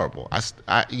taste was horrible.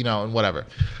 And whatever.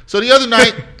 So the other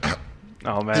night,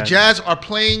 the Jazz are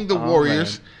playing the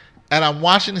Warriors, and I'm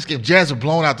watching this game. Jazz are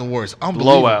blowing out the Warriors.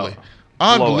 Unbelievably.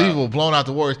 Blown out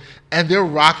the Warriors. And they're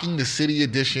rocking the City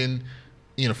Edition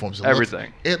uniforms.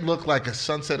 It looked like a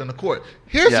sunset on the court.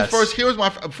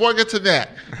 Before I get to that,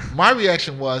 my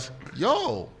reaction was,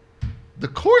 the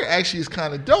court actually is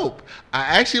kind of dope.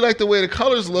 I actually like the way the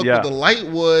colors look with the light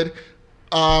wood.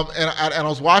 And I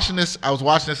was watching this with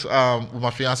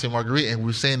my fiance Marguerite, and we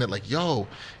were saying that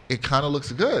it kind of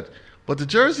looks good. But the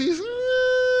jerseys,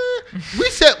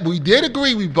 we did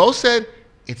agree. We both said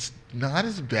it's not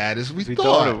as bad as we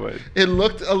thought it would. It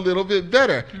looked a little bit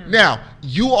better. Now,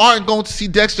 you aren't going to see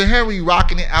Dexter Henry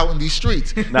rocking it out in these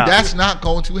streets. No. That's not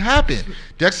going to happen.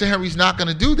 Dexter Henry's not going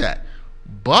to do that.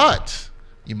 But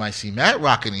you might see Matt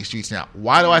rocking these streets now.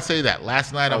 Why do I say that?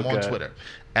 Last night I'm on Twitter,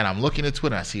 and I'm looking at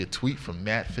Twitter, and I see a tweet from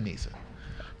Matt Finisa,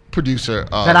 producer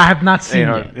of... That I have not seen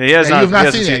yet. He has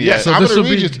not seen it yet. So this will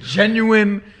be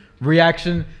genuine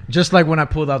reaction, just like when I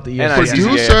pulled out the And I ESPN. see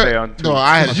Producer, on no,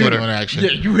 I had a Twitter. genuine reaction. Yeah,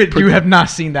 you have not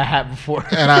seen that hat before.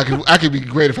 And I could be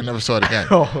great if I never saw it again.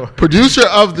 Oh. Producer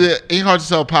of the Ain't Hard to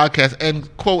Sell podcast,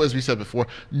 and quote, as we said before,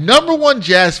 #1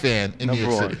 Jazz fan in New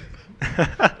York City.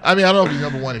 I mean, I don't know if he's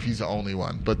 #1 if he's the only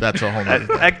one, but that's a whole nother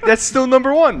thing. That's still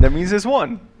 #1. That means there's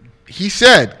one. He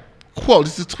said, quote,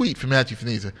 this is a tweet from Matthew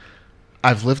Feniza.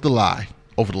 I've lived a lie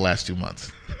over the last 2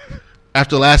 months.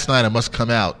 After last night, I must come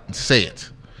out and say it.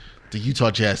 The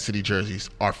Utah Jazz City jerseys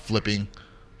are flipping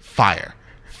fire.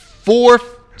 4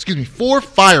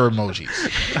 fire emojis.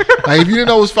 Like, if you didn't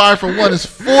know it was fire for one, it's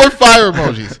 4 fire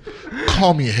emojis.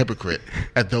 Call me a hypocrite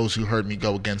at those who heard me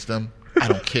go against them. I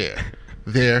don't care.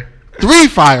 There, 3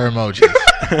 fire emojis.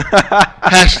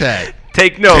 Hashtag.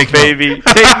 Take note, baby.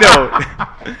 Take note.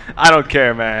 I don't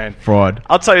care, man. Fraud.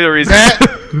 I'll tell you the reason. Matt,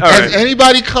 All has right.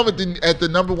 anybody come at the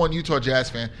 #1 Utah Jazz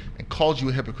fan and called you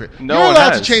a hypocrite? No You're one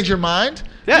allowed has. to change your mind.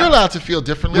 Yeah. You're allowed to feel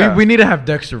differently. Yeah. We need to have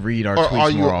Dexter read our Or are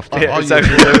tweets you- more often. Yeah, Are it's you-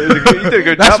 actually, you did a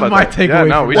good That's job. at my that. takeaway Yeah,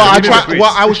 no, from we it. Well, did a tweet.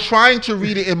 I was trying to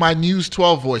read it in my News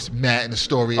 12 voice. Matt in the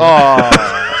story.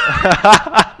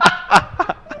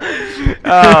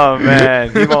 Oh,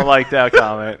 man. He won't like that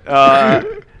comment.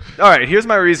 All right, here's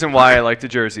my reason why I like the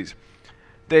jerseys.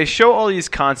 They show all these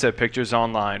concept pictures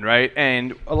online, right?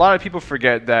 And a lot of people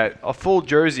forget that a full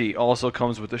jersey also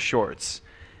comes with the shorts.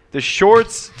 The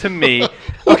shorts, to me,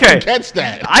 okay. Catch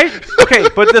that. Okay,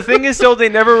 but the thing is, though, they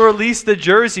never release the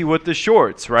jersey with the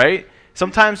shorts, right?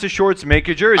 Sometimes the shorts make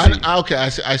a jersey. Okay, I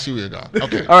see where you're going.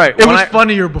 Okay. All right. It when was I-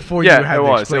 funnier before Yeah, you had it to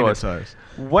was, explain it it was. to us.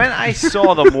 When I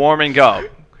saw them warming up,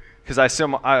 because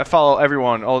I follow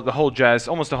everyone, almost the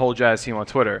whole Jazz team on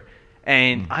Twitter,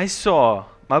 and I saw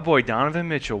my boy Donovan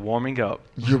Mitchell warming up,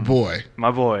 Your boy.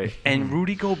 my boy, and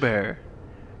Rudy Gobert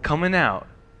coming out.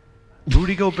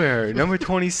 Rudy Gobert, number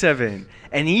 27,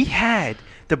 and he had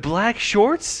the black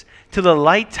shorts to the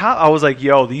light top. I was like,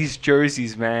 yo, these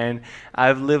jerseys, man,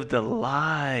 I've lived a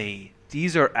lie.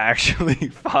 These are actually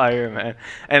fire, man.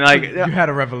 And like, You had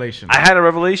a revelation. I had a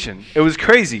revelation. It was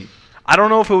crazy. I don't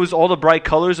know if it was all the bright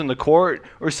colors in the court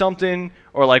or something,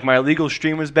 or like my illegal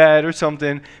stream was bad or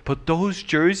something, but those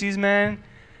jerseys, man,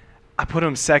 I put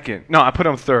them second. No, I put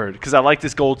them third because I like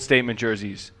this gold statement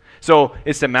jerseys. So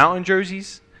it's the mountain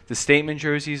jerseys, the statement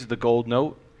jerseys, the gold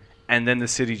note, and then the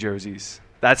city jerseys.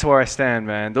 That's where I stand,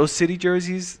 man. Those city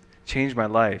jerseys changed my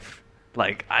life.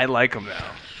 Like, I like them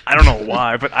now. I don't know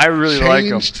why, but I really like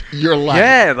them. Changed your life.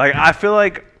 Yeah, like I feel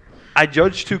like I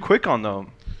judged too quick on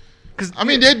them. I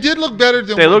mean, they did look better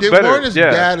than They look better, weren't as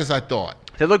yeah. bad as I thought.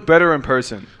 They look better in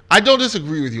person. I don't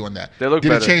disagree with you on that. They look did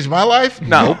better. it change my life?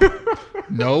 No.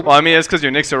 Nope. Well, I mean, it's because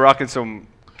your Knicks are rocking some.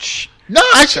 No,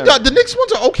 actually, the Knicks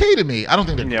ones are okay to me. I don't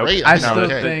think they're Yeah, great. I think still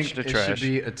they're okay. think They're it trash. should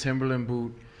be a Timberland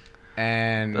boot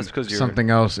and That's 'cause you're- something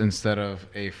else instead of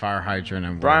a fire hydrant.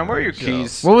 And Brian, where are whatever. your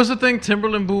keys? What was the thing?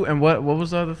 Timberland boot and what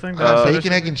was the other thing?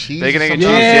 bacon, egg, and cheese. Bacon, egg, and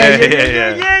something. cheese.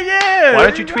 Yeah. Yeah. Why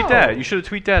don't you There tweet go. that? You should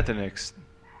have tweeted that at the Knicks.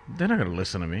 They're not gonna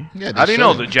listen to me. Yeah, How do you know?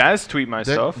 The shouldn't. Jazz tweet my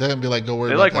They're stuff. gonna be like, go worry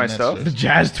They about like that my Nets stuff. shit. The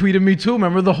Jazz tweeted me too.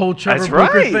 Remember the whole Trevor That's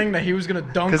Booker right. thing that he was gonna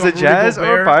dunk Because on the Jazz Rudy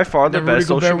are Gobert, by far the then Rudy best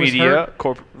social Gobert was media hurt.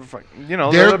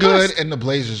 they're They're the good, best. and the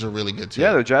Blazers are really good too.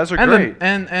 Yeah, the Jazz are And great.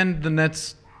 and the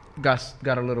Nets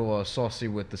got a little saucy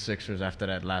with the Sixers after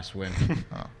that last win. The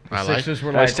I like. Sixers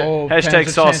were like, Hashtag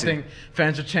saucy.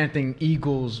 Fans are chanting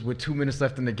Eagles with 2 minutes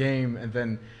left in the game, and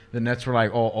then the Nets were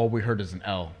like, all we heard is an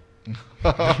L.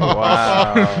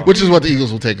 Wow. Which is what the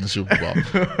Eagles will take in the Super Bowl.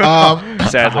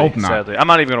 Sadly, hope not. sadly, I'm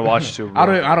not even gonna watch Super Bowl.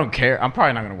 I don't care. I'm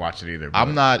probably not gonna watch it either.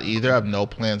 I'm not either. I have no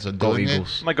plans on Go doing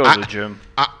Eagles. I might go to the gym.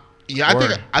 Yeah, I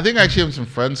Word. think I actually have some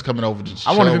friends coming over to just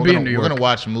chill. I won't even We're be gonna- in New We're York. gonna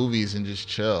watch movies and just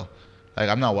chill. Like,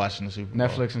 I'm not watching the Super Bowl.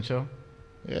 Netflix and chill.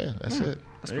 Yeah, that's it.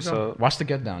 There you what's go. up. Watch The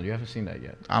Get Down. You haven't seen that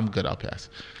yet. I'm good. I'll pass.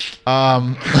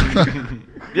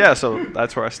 Yeah, so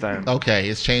that's where I stand. Okay,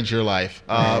 it's changed your life.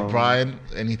 Brian,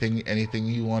 anything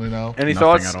you want to know? Any Nothing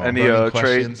thoughts? at all. Any Burning trade?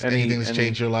 questions? Any, Anything that's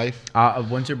changed your life?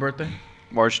 When's your birthday?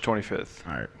 March 25th.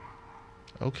 All right.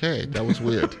 Okay, that was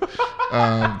weird. Don't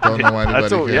know why anybody.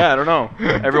 That's all, cared. yeah, I don't know.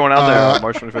 Everyone out there,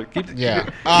 March 25th. Keep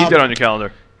that on your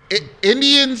calendar.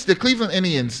 The Cleveland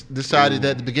Indians decided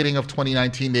that at the beginning of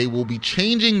 2019 they will be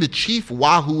changing the Chief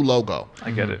Wahoo logo.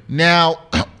 I get it. Now,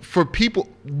 for people,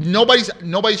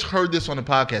 nobody's heard this on the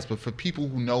podcast, but for people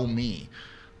who know me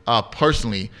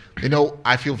personally, they know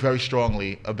I feel very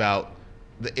strongly about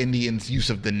the Indians' use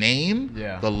of the name,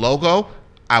 the logo.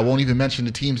 I won't even mention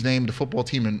the team's name, the football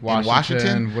team in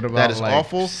Washington. What about that is like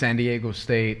awful. San Diego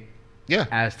State? Yeah.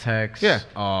 Aztecs. Yeah.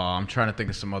 I'm trying to think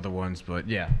of some other ones, but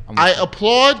yeah. I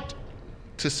applaud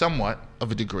to somewhat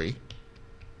of a degree,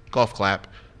 golf clap,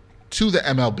 to the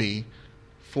MLB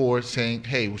for saying,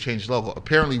 "Hey, we'll change the logo."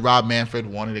 Apparently, Rob Manfred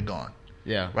wanted it gone.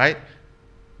 Yeah. Right.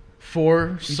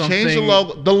 For He something. changed the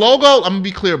logo. The logo. I'm gonna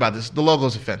be clear about this. The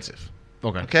logo's offensive.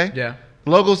 Okay. Okay. Yeah.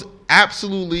 The logo's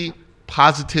absolutely,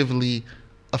 positively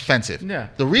offensive. Yeah.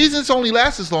 The reason it's only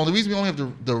lasts this long, the reason we only have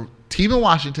the team in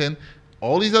Washington,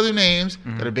 all these other names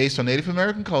that are based on Native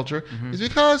American culture, is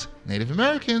because Native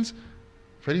Americans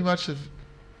pretty much have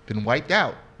been wiped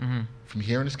out from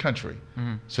here in this country.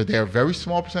 So they're a very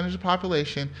small percentage of the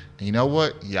population, and you know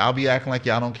what? Y'all be acting like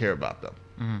y'all don't care about them.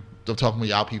 I'm talking about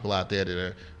y'all people out there that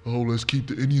are, oh, let's keep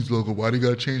the Indians logo. Why they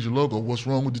gotta change the logo? What's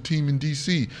wrong with the team in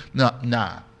D.C.?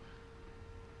 Nah.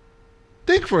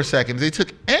 Think for a second. If they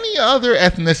took any other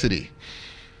ethnicity,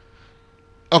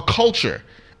 a culture,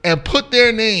 and put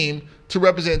their name to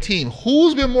represent a team,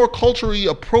 who's been more culturally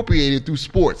appropriated through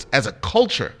sports as a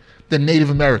culture than Native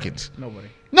Americans?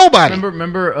 Nobody.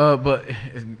 Remember, but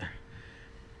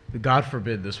God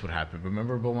forbid this would happen.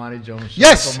 Remember Bomani Jones?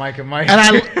 Yes. Mike and Mike. And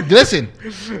I listen,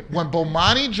 when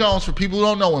Bomani Jones, for people who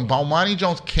don't know, when Bomani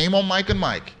Jones came on Mike and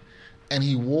Mike, and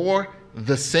he wore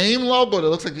the same logo that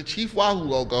looks like the Chief Wahoo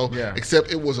logo,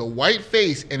 except it was a white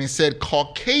face and it said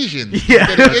Caucasian.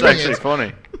 Yeah, that's actually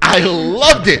funny. I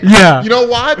loved it. Yeah. You know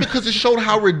why? Because it showed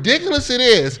how ridiculous it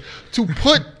is to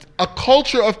put a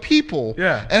culture of people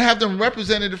and have them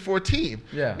represented for a team.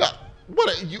 Yeah. Now,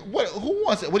 who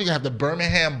wants it? What do you have? The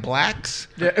Birmingham Blacks?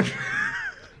 Yeah.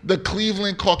 The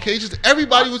Cleveland Caucasians?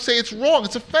 Everybody would say it's wrong.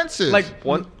 It's offensive. Like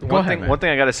one thing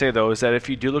I got to say though is that if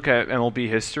you do look at MLB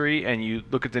history and you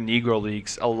look at the Negro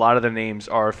leagues, a lot of the names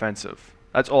are offensive.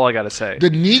 That's all I got to say. The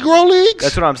Negro leagues?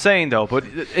 That's what I'm saying though. But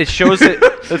it shows that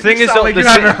the thing is, like you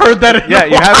haven't heard that.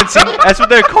 You haven't seen. That's what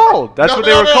they're called. That's what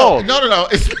they were called. No.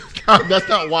 That's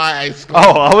not why I scored.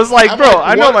 Oh, I was like,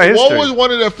 I know my history. What was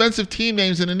one of the offensive team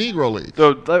names in the Negro League?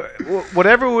 So,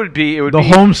 whatever it would be, the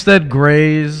Homestead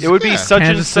Grays. It would be such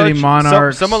Kansas City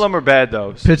Monarchs. Some of them are bad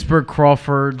though. Pittsburgh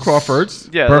Crawfords.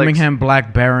 Yeah, Birmingham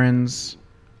Black Barons.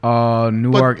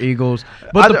 Newark Eagles.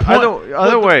 But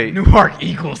other way. Newark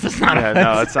Eagles. That's not offensive.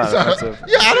 No, it's not offensive.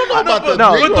 Yeah, I don't know about the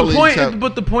Negro Leagues.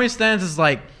 But the point stands is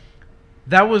like,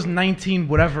 that was 19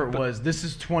 whatever it was. This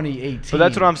is 2018. But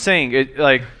that's what I'm saying. It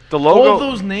like the logo. All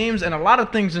those names and a lot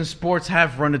of things in sports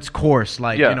have run its course.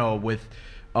 Like with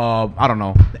I don't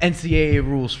know, NCAA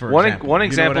rules for example. One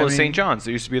example is St. John's.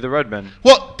 They used to be the Redmen.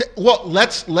 Well,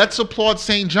 let's applaud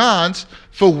St. John's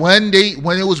for when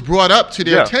it was brought up to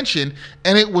their attention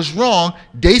and it was wrong.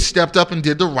 They stepped up and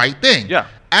did the right thing. Yeah,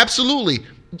 absolutely.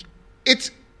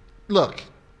 It's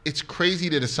crazy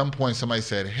that at some point somebody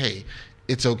said, "Hey,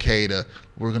 it's okay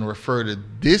we're going to refer to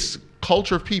this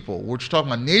culture of people." We're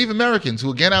talking about Native Americans,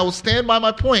 who, again, I will stand by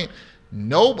my point.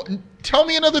 Tell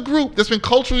me another group that's been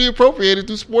culturally appropriated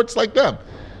through sports like them.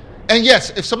 And yes,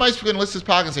 if somebody's going to listen to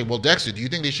this podcast and say, "Well, Dexter, do you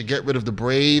think they should get rid of the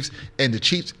Braves and the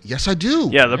Chiefs?" Yes, I do.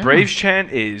 Yeah, the Braves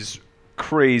chant is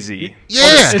crazy. Yeah.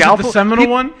 Is it the Seminole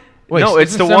one? Wait, no,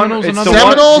 it's the one. It's the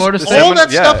Seminoles. One, all that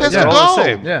stuff has to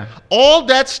go. Yeah. All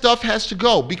that stuff has to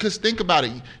go, because think about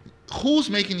it. Who's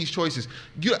making these choices?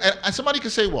 And somebody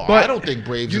could say, "Well, I don't think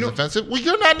Braves is offensive." Well,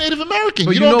 you're not Native American.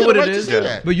 But you know don't what get a right it is. to say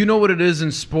that. But you know what it is in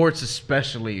sports,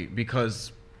 especially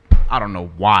because I don't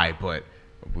know why, but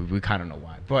we kind of know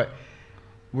why. But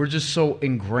we're just so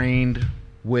ingrained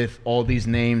with all these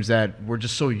names that we're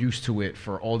just so used to it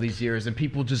for all these years, and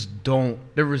people just don't.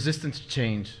 They're resistant to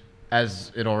change,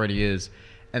 as it already is.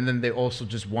 And then they also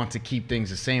just want to keep things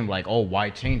the same, like, oh, why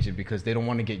change it? Because they don't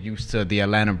want to get used to the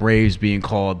Atlanta Braves being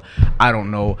called, I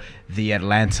don't know, the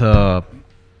Atlanta,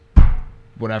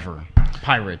 whatever,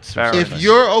 Pirates. If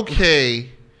you're okay,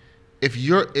 if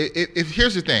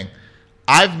here's the thing,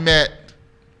 I've met,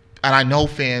 and I know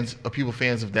fans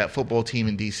of that football team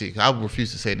in D.C., I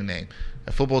refuse to say the name,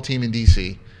 a football team in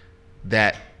D.C.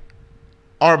 that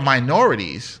are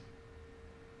minorities.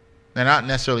 They're not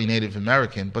necessarily Native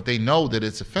American, but they know that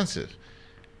it's offensive.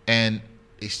 And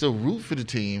they still root for the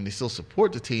team. They still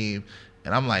support the team.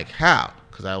 And I'm like, how?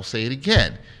 Because I'll say it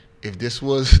again. If this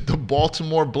was the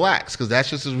Baltimore Blacks, because that's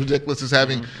just as ridiculous as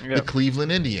having the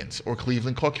Cleveland Indians or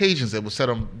Cleveland Caucasians that was set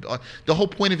on. The whole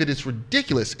point of it is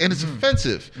ridiculous and it's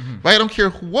offensive. Right? I don't care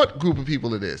what group of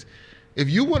people it is. If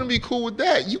you want to be cool with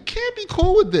that, you can't be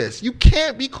cool with this. You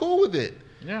can't be cool with it.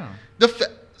 Yeah.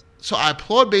 So I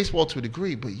applaud baseball to a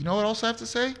degree, but you know what else I have to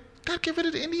say? Gotta get rid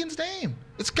of the Indians' name.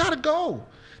 It's gotta go.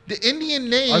 The Indian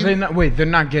name. Are they not? Wait, they're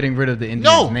not getting rid of the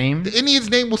Indians' name? The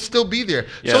Indians' name will still be there.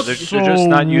 Yeah, so they're just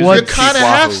not using They're kind of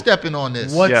half-stepping on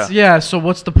this. So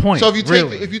what's the point? So if you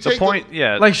take the point,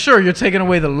 like, sure, you're taking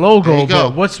away the logo,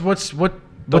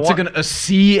 but What's it gonna? A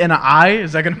C and an I?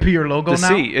 Is that gonna be your logo the now?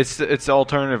 C. It's the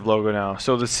alternative logo now.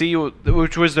 So the C,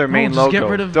 which was their main just logo. get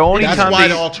rid of the only That's time why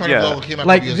they, the alternative logo came out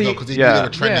Like years the- ago because they knew they were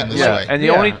trending this way. And the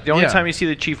only time you see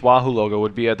the Chief Wahoo logo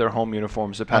would be at their home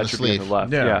uniforms, the patch would be on the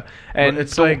left. Yeah. And But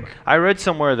it's so like- I read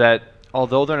somewhere that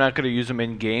although they're not going to use them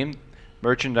in game,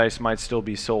 merchandise might still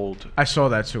be sold. I saw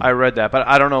that too. I read that, but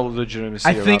I don't know legitimacy.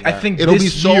 I think around that. It'll this be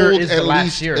sold year is the at last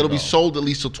least. year, It'll be though. sold at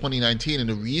least till 2019, and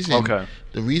the reason Okay.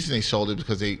 they sold it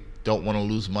because they don't want to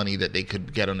lose money that they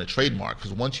could get on the trademark.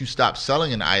 Because once you stop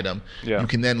selling an item, you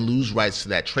can then lose rights to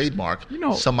that trademark.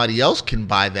 Somebody else can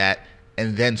buy that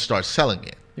and then start selling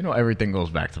it. Everything goes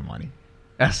back to money.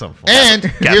 That's so funny. And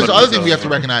here's the other thing we have to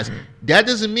recognize: that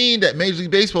doesn't mean that Major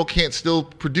League Baseball can't still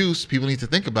produce. People need to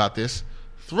think about this.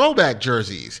 Throwback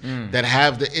jerseys that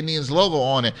have the Indians logo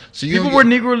on it. So people wear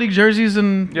Negro League jerseys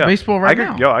in baseball right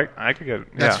now. I could get it.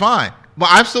 That's fine. But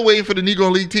I'm still waiting for the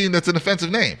Negro League team that's an offensive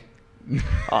name.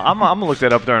 I'm gonna look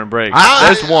that up during break. I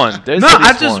There's one. There's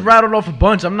I just rattled off a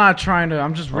bunch. I'm not trying to.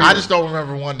 I'm just. I just don't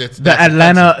remember one that's the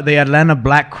Atlanta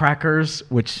Black Crackers,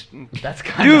 which that's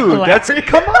kind Dude, of that's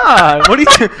come on. What do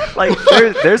you like?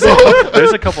 There's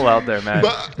a couple out there, man.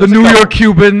 But New York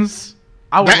Cubans.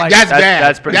 I would like that's bad.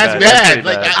 That's pretty That's bad.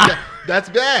 bad. That's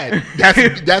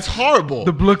bad. That's horrible.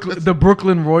 the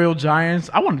Brooklyn Royal Giants.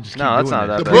 I want to just keep No, that's doing not it.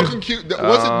 that the bad. Brooklyn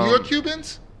was it New York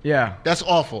Cubans? Yeah, That's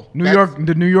awful.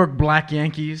 the New York Black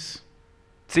Yankees.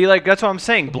 See, like that's what I'm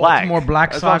saying. Black. Baltimore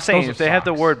Black That's what I'm Sox, saying. those If are they have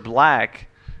the Sox. word black.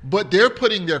 But they're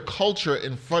putting their culture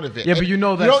in front of it. Yeah, but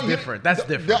that's don't- different. That's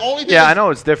different. The only thing Yeah, is, I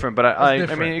know it's different, but I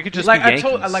Different. mean, it could just like be I Yankees.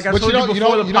 told But you you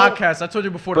before know- the podcast. I told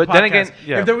you before the But podcast. then again,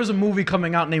 yeah. If there was a movie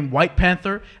coming out named White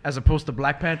Panther as opposed to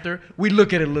Black Panther, we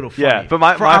look at it a little funny. Yeah,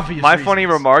 but for obvious my funny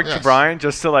reasons. remark to Yes. Bryan,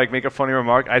 just to like make a funny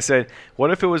remark, I said,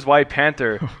 "What if it was White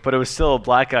Panther, but it was still a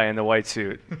black guy in the white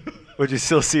suit? Would you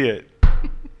still see it?"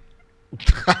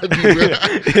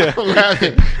 I'm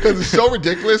laughing because it's so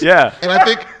ridiculous. Yeah. And I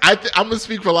think I'm gonna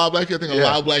speak for a lot of black people. I think a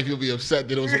lot of black people will be upset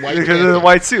that it was a white Because of Panther. the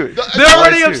white suit. They're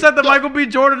already upset that Michael B.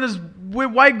 Jordan is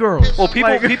with white girls. Well,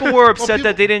 people were upset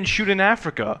that they didn't shoot in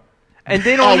Africa. And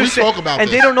they don't we understand, spoke about and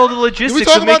this. they don't know the logistics. Did we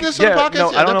talk of about making, this on the podcast?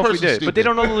 No, Yeah, I don't that know if we person's did, but they stupid.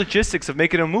 don't know the logistics of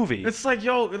making a movie. It's like,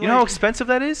 yo, You know how expensive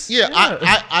that is? Yeah,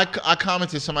 I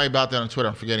commented somebody about that on Twitter.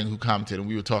 I'm forgetting who commented, and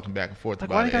we were talking back and forth why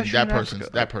about they it. gotta And shoot in that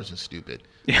Africa? person's stupid.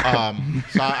 Yeah.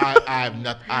 So I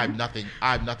have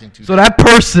nothing to. So that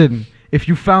person, if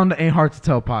you found the Ain't Hard to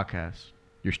Tell podcast,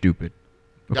 you're stupid.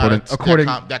 According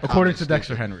That to comment's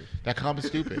Dexter stupid. Henry. That comment's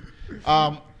stupid.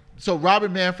 So Robert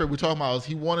Manfred, we're talking about,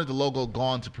 he wanted the logo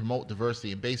gone to promote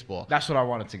diversity in baseball. That's what I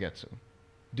wanted to get to.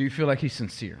 Do you feel like he's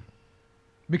sincere?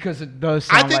 Because it does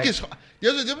sound I think like...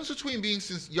 there's a difference between being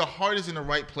your heart is in the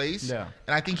right place, Yeah.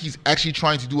 and I think he's actually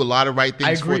trying to do a lot of right I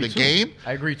things for agree the too. game.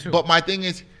 I agree too. But my thing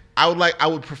is, I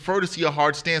would prefer to see a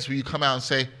hard stance where you come out and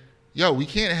say, "Yo, we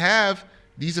can't have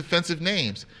these offensive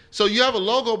names." So you have a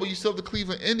logo, but you still have the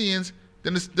Cleveland Indians.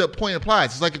 Then the point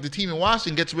applies. It's like if the team in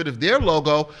Washington gets rid of their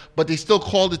logo, but they still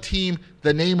call the team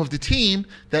the name of the team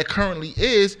that currently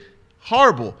is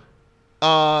horrible.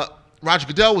 Roger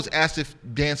Goodell was asked if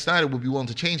Dan Snyder would be willing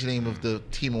to change the name of the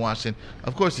team in Washington.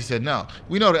 Of course, he said no.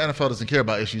 We know the NFL doesn't care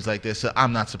about issues like this, so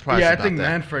I'm not surprised about I think that.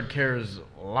 Manfred cares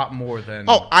a lot more than...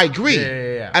 Oh, I agree.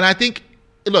 Yeah. And I think,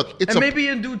 look, it's and maybe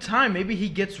in due time, maybe he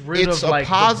gets rid it's of a like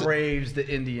posi- the Braves, the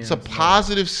Indians. It's a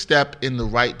positive step in the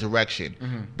right direction.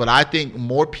 Mm-hmm. But I think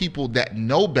more people that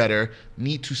know better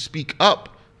need to speak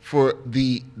up for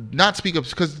not speak up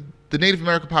because the Native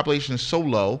American population is so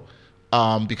low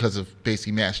because of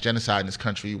basically mass genocide in this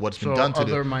country, what's been done to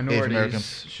the other Native American.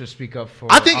 minorities should speak up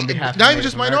for. I on think behalf of not even Native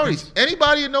just minorities. Americans.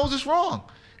 Anybody that knows it's wrong.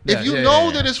 If Yeah, you yeah, know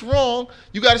yeah, that yeah. it's wrong,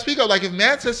 you got to speak up. Like if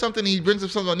Matt says something, he brings up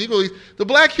something on Negro Leagues. The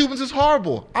Black Cubans is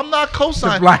horrible. I'm not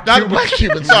co-signing. Black Not the Cubans. Black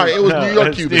Cubans. Sorry, it was No, New York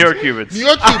it's Cubans. New York Cubans. New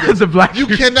York Cubans. The Black You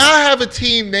Cubans. cannot have a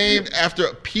team named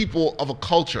after people of a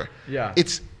culture. Yeah.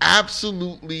 It's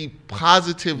absolutely,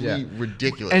 positively Yeah.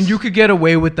 ridiculous. And you could get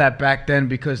away with that back then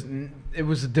because it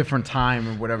was a different time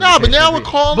or whatever. No, the but case now may we're be.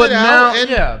 calling but it now, out and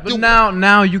yeah, but do-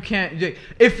 now you can't.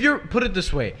 If you're put it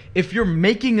this way, if you're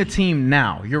making a team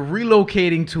now, you're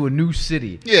relocating to a new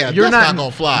city. Yeah, you're that's not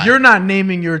gonna fly. You're not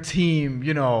naming your team,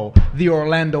 the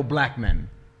Orlando Black Men.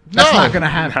 That's No. not gonna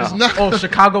happen. It's not. Oh,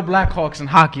 Chicago Blackhawks in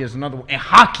hockey is another one. In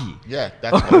hockey. Yeah,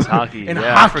 that's Hockey. In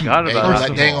Yeah, hockey. I forgot They about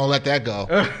ain't that. gonna let that go.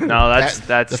 No, that's the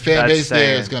fan that's base there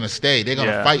saying- is gonna stay. They're gonna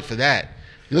Yeah. fight for that.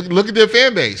 Look at their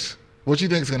fan base. What you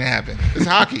think is gonna happen? It's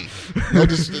hockey. No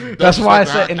That's why I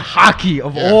said in hockey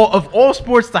of all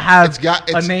sports to have It's got-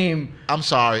 a it's- name I'm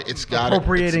sorry. It's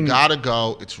gotta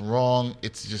go. It's wrong.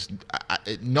 It's just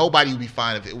nobody would be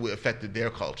fine if it affected their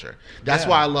culture. That's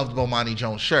why I loved Bomani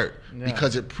Jones' shirt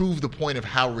because it proved the point of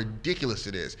how ridiculous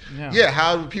it is.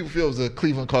 How do people feel as the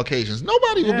Cleveland Caucasians?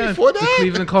 Nobody would be for that. The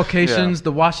Cleveland Caucasians,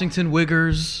 the Washington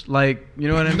Wiggers, like, you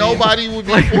know what I mean? Nobody would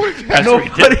be for that.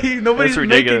 Nobody's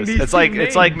ridiculous. Making these It's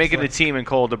like making a team and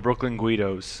call it the Brooklyn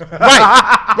Guidos.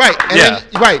 Right. And then,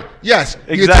 yes.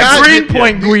 Exactly.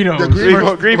 Greenpoint Guidos.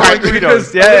 Greenpoint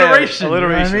Guidos. Alliteration.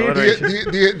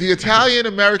 The Italian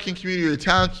American community, the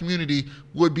Italian community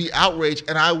would be outraged,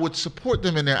 and I would support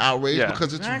them in their outrage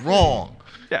because it's wrong.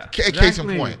 Yeah. Case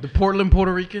in point. The Portland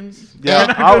Puerto Ricans.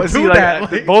 Yeah, I would see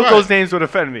like both those names would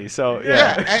offend me. So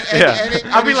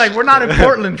I'd be like, we're not in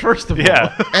Portland, first of all.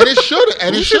 And it should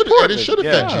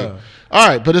offend you. All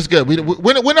right, but it's good.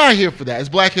 We're not here for that. It's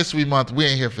Black History Month. We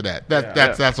ain't here for that.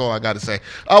 That's all I got to say.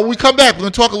 We come back. We're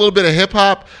going to talk a little bit of hip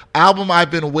hop. Album I've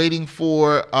been waiting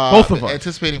for, both of us,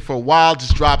 anticipating for a while.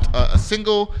 Just dropped a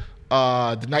single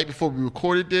the night before we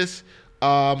recorded this.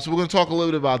 So we're going to talk a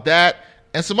little bit about that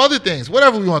and some other things,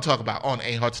 whatever we want to talk about on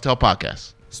Ain't Hard to Tell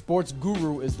podcast. Sports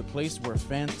Guru is the place where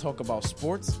fans talk about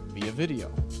sports via video.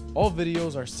 All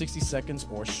videos are 60 seconds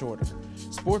or shorter.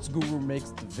 Sports Guru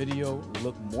makes the video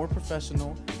look more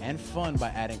professional and fun by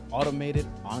adding automated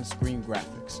on-screen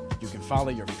graphics. You can follow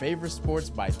your favorite sports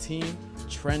by team,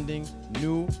 trending,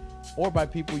 new, or by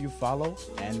people you follow,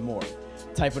 and more.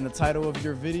 Type in the title of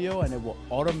your video and it will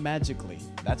auto-magically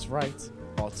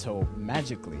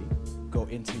go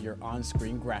into your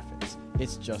on-screen graphics.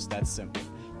 It's just that simple.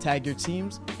 Tag your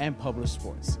teams and publish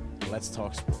sports. Let's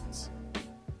talk sports.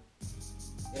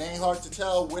 It ain't hard to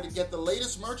tell where to get the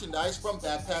latest merchandise from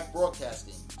Backpack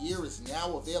Broadcasting. Gear is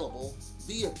now available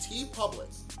via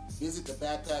TeePublic. Visit the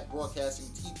Backpack Broadcasting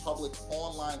TeePublic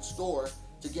online store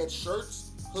to get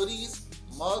shirts, hoodies,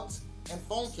 mugs, and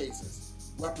phone cases.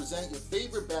 Represent your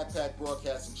favorite Backpack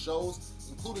Broadcasting shows,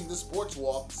 including the Sports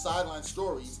Walk, Sideline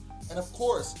Stories, and of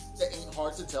course, the Ain't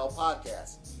Hard to Tell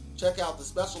podcast. Check out the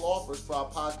special offers for our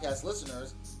podcast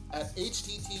listeners at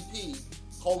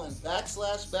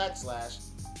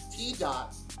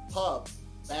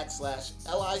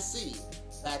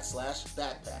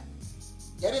http://t.pub/lic/backpack.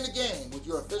 Get in the game with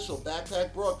your official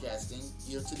Backpack Broadcasting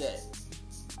gear today.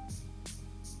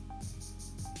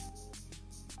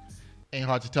 Ain't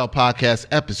Hard to Tell podcast,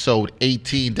 episode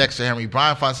 18. Dexter Henry,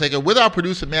 Bryan Fonseca, with our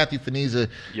producer Matthew Faniza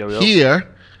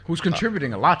here. Who's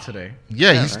contributing a lot today.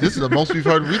 This is the most we've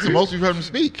heard. It's the most we've heard him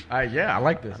speak. I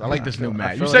like this. I like this new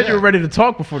Matt. You said you were ready to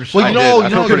talk before the show. Well,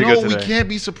 we can't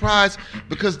be surprised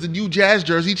because the new Jazz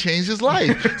jersey changed his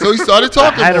life. So he started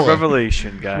talking. I had a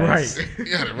revelation, guys. Right.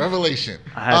 Yeah, a revelation.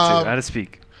 I had to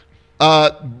speak.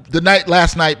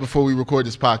 Last night before we record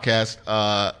this podcast,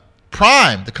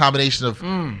 PRhyme, the combination of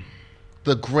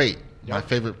the great, my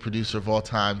favorite producer of all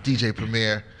time, DJ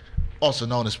Premier, also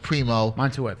known as Primo.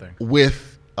 Mine too, I think. With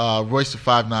Royce the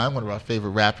 5'9", one of our favorite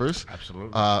rappers.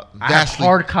 Absolutely. I have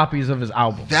hard copies of his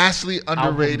album. Vastly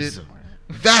underrated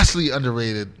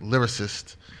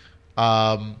lyricist.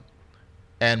 And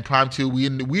PRhyme 2,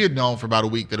 we had known for about a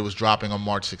week that it was dropping on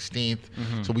March 16th.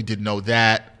 Mm-hmm. So we did know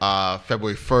that.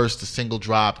 February 1st, the single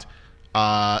dropped.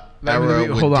 Hold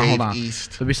on.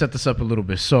 East. Let me set this up a little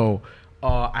bit. So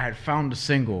I had found the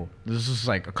single. This was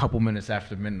like a couple minutes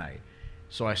after midnight.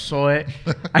 So I saw it.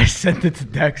 I sent it to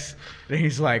Dex, and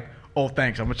he's like, "Oh,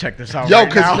 thanks. I'm gonna check this out."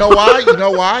 Because you know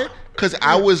why? Because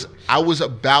I was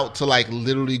about to like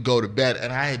literally go to bed,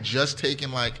 and I had just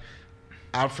taken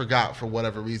I forgot for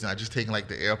whatever reason. I just taken the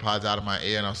AirPods out of my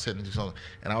ear, and I was sitting to something,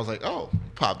 and I was like, "Oh,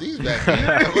 pop these back in.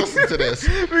 Listen to this."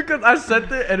 Because I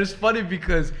sent it, and it's funny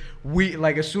because we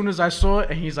as soon as I saw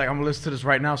it, and he's like, "I'm gonna listen to this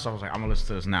right now," so I was like, "I'm gonna listen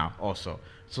to this now," also.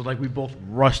 So we both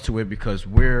rushed to it because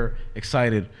we're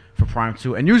excited for PRhyme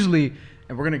 2. And usually,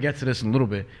 and we're going to get to this in a little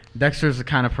bit, Dexter's the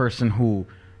kind of person who,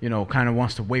 kind of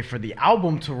wants to wait for the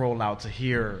album to roll out to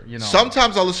hear,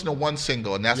 Sometimes I'll listen to one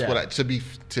single, and that's what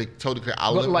to totally clear,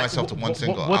 I'll limit myself to one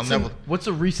single. What's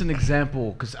a recent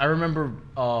example? Because I remember,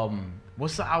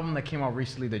 what's the album that came out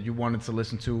recently that you wanted to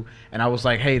listen to? And I was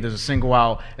like, hey, there's a single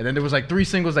out. And then there was 3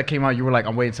 singles that came out. You were like,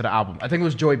 I'm waiting to the album. I think it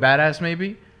was Joey Badass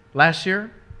maybe last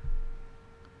year.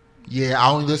 Yeah, I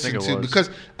only listened to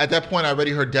because at that point I already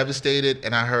heard "Devastated"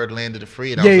 and I heard "Land of the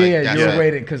Free." And I was like, you were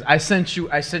waiting because I sent you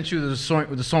the song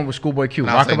with Schoolboy Q,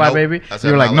 "Rockabye Baby."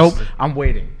 You were like, "Nope, I'm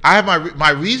waiting." I have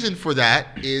my reason for that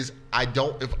is I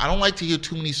don't like to hear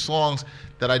too many songs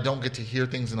that I don't get to hear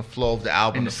things in the flow of the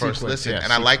album in the first listen,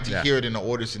 and I like to hear it in the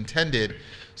orders intended.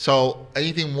 So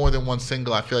anything more than one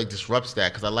single, I feel like disrupts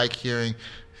that because I like hearing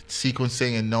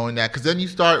sequencing and knowing that, because then you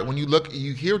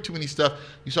hear too many stuff,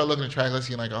 you start looking at track lists,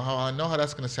 you're like, oh, I know how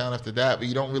that's going to sound after that, but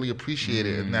you don't really appreciate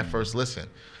it in that first listen.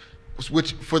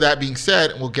 Which, for that being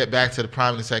said, and we'll get back to the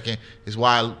PRhyme in a second, is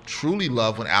why I truly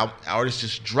love when artists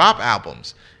just drop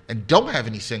albums and don't have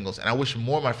any singles, and I wish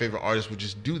more of my favorite artists would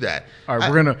just do that. All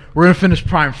right, we're gonna finish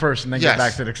PRhyme first and then get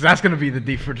back to it, because that's gonna be the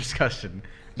deeper discussion.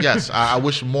 Yes, I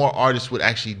wish more artists would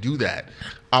actually do that.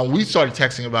 We started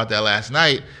texting about that last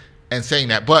night and saying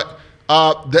that, but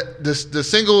the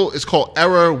single is called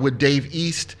 "Error" with Dave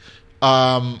East,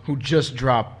 who just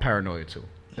dropped "Paranoia 2"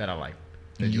 that I like.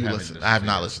 You listen. I have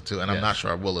not listened to it, and I'm not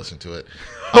sure I will listen to it.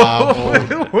 Wow.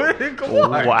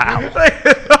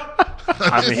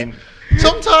 I mean,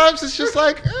 sometimes it's just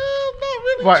like, I'm not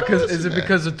really. Why? Is it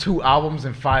because of 2 albums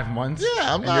in 5 months?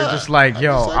 Yeah, I'm not. You're just like,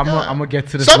 I'm gonna get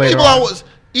to this Some later people on.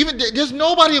 there's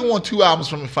nobody that want 2 albums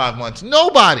from in 5 months.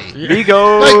 Nobody.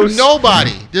 Migos. Like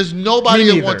nobody. There's nobody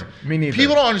that wants. Me neither.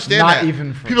 People don't understand Not that.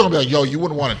 even from, people don't be like, yo, you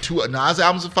wouldn't want 2 Nas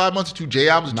albums in 5 months, or 2 J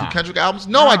albums, or 2 Kendrick albums?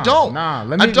 No, I don't.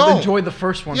 Let me enjoy the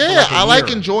first one. Yeah, for I a like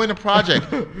year. enjoying a project.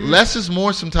 Less is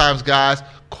more sometimes, guys.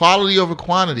 Quality over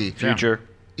quantity. Future.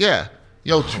 Yeah.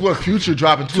 Yo, Future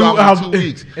dropping 2 albums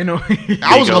in 2 weeks.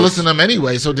 I was gonna listen to them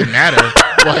anyway, so it didn't matter.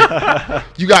 Like,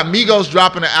 you got Migos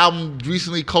dropping an album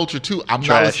recently, Culture 2. I'm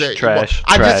not listening.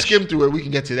 I just skimmed through it. We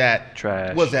can get to that.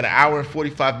 Trash. Was that an hour and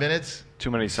 45 minutes? Too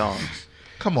many songs.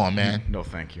 Come on, man. No,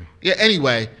 thank you. Yeah.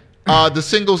 Anyway, the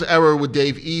singles "Error" with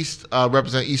Dave East,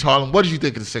 represent East Harlem. What did you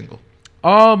think of the single?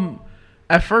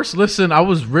 At first listen, I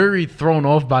was very thrown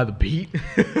off by the beat.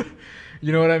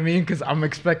 You know what I mean? Because I'm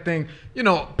expecting,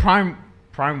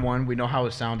 PRhyme 1, we know how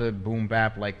it sounded, boom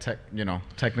bap, like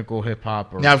technical hip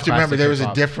hop. Now, if you remember, there was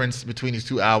a difference between these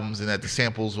 2 albums, in that the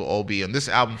samples will all be on this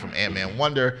album from Ant-Man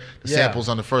Wonder. The samples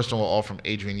on the first one were all from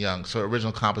Adrian Young. So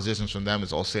original compositions from them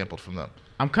is all sampled from them.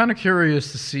 I'm kind of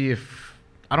curious to see if,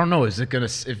 I don't know, is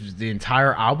the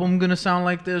entire album gonna sound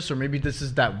like this, or maybe this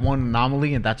is that one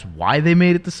anomaly and that's why they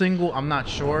made it the single. I'm not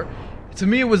sure. To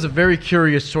me, it was a very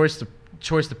curious choice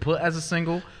to put as a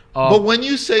single. But when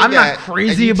you say I'm that, not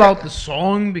crazy about the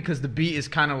song, because the beat is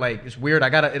kind of like, it's weird. I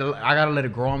gotta let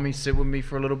it grow on me, sit with me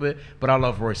for a little bit. But I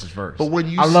love Royce's verse. But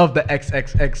when I love the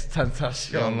XXX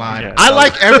Tentacion line. Yeah,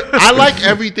 I like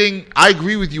everything. I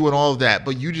agree with you on all of that.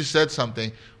 But you just said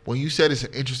something when you said it's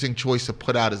an interesting choice to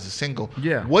put out as a single.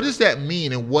 Yeah. What does that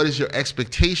mean, and what is your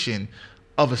expectation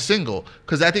of a single?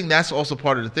 Because I think that's also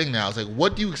part of the thing now. It's like,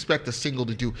 what do you expect a single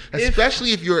to do?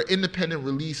 Especially if you're an independent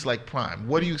release like PRhyme.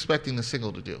 What are you expecting the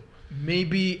single to do?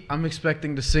 Maybe I'm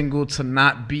expecting the single to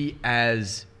not be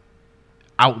as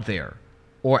out there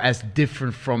or as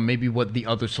different from maybe what the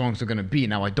other songs are going to be.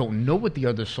 Now, I don't know what the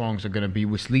other songs are going to be,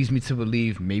 which leads me to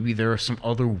believe maybe there are some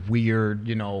other weird,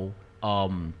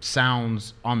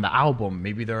 sounds on the album.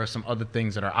 Maybe there are some other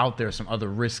things that are out there, some other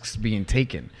risks being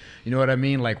taken. You know what I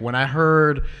mean? Like when I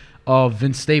heard of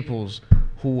Vince Staples,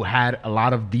 who had a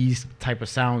lot of these type of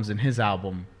sounds in his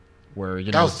album, where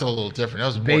that was still a little different. That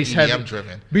was more EDM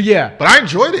driven. But yeah, but I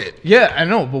enjoyed it. Yeah, I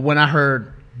know. But when I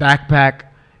heard Backpack,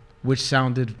 which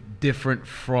sounded different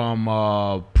from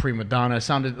Prima Donna, it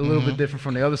sounded a little bit different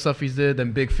from the other stuff he's did.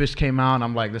 Then Big Fish came out, and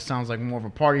I'm like, this sounds like more of a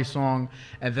party song.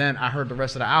 And then I heard the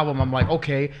rest of the album. I'm like,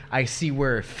 okay, I see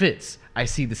where it fits. I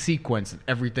see the sequence, and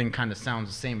everything kind of sounds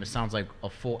the same. It sounds like a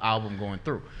full album going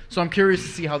through. So I'm curious to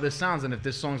see how this sounds, and if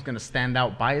this song's going to stand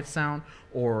out by its sound,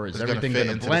 or is everything going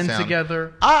to blend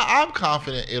together? I'm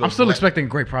confident it'll. I'm still expecting a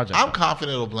great project. I'm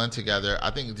confident it'll blend together.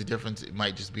 I think the difference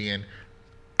might just be in,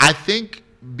 I think,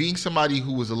 being somebody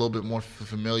who was a little bit more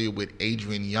familiar with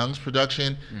Adrian Young's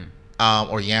production,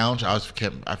 or Younge, I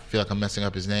feel like I'm messing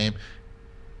up his name.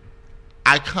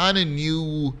 I kind of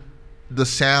knew the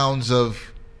sounds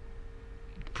of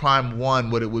PRhyme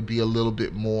 1, what it would be a little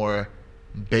bit more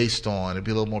based on. It'd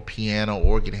be a little more piano,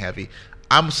 organ heavy.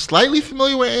 I'm slightly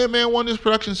familiar with Ant-Man Wonder's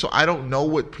production, so I don't know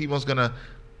what Primo's going to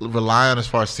rely on as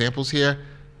far as samples here.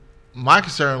 My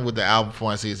concern with the album,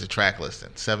 for instance, is the track listing.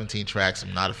 17 tracks.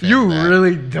 I'm not a fan of that. You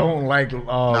really don't like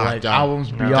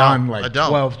albums beyond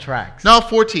 12 tracks? No,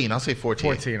 14. I'll say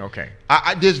 14. 14, okay.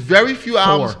 There's very few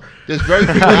albums. There's very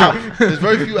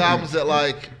few albums that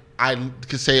like I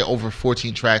could say over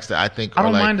 14 tracks that I think are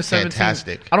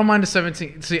fantastic. I don't mind the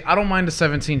 17. See, I don't mind the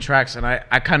 17 tracks, and I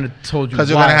kind of told you why. Because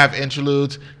you're gonna have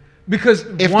interludes. Because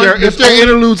if they're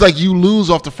interludes like you lose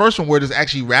off the first one where there's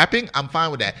actually rapping, I'm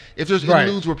fine with that. If there's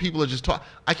interludes where people are just talking,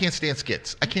 I can't stand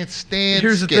skits.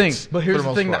 Here's the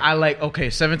thing that I like. Okay,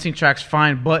 17 tracks,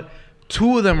 fine, but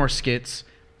 2 of them are skits,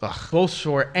 both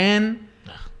short, and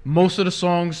most of the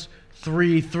songs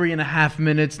 3.5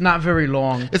 minutes, not very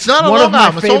long. It's not a long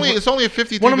album. It's only a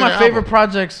 53 minute album. One of my favorite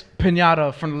projects,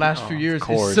 Pinata from the last few years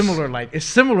is similar. Like it's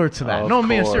similar to that. No, I'm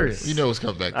being serious. You know it's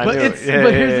coming back. But here's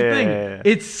the thing.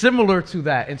 It's similar to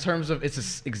that in terms of it's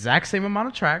the exact same amount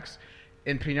of tracks.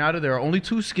 In Pinata, there are only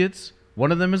 2 skits.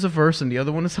 One of them is a verse, and the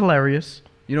other one is hilarious.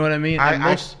 You know what I mean?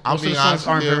 Most of the songs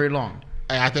aren't very long.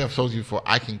 I think I've told you before.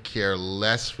 I can care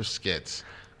less for skits.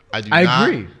 I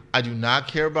agree. I do not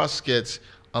care about skits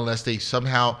unless they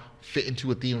somehow fit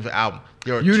into a theme of an album.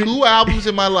 There are 2 albums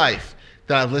in my life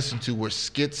that I've listened to where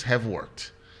skits have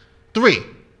worked. 3.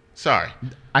 Sorry.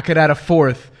 I could add a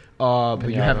 4th, but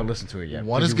you haven't listened to it yet.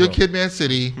 1 is Good Kid, Mad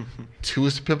City. 2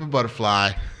 is To Pimp a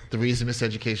Butterfly. 3 is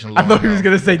Miseducation. I thought he was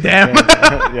going to say Damn.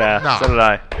 Yeah, so did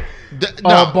I.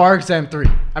 Bar Exam 3.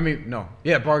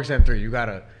 Bar Exam 3. You got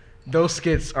to... Those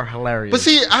skits are hilarious. But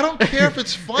see, I don't care if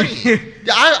it's funny.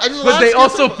 But they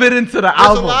also fit into the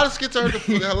album. A lot of skits are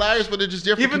hilarious, but they're just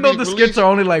different. Even though the skits are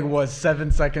only like,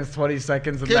 7 seconds, 20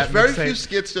 seconds. There's very few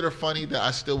skits that are funny that I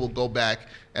still will go back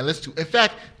and listen to. In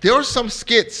fact, there are some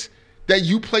skits that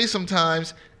you play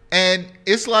sometimes, and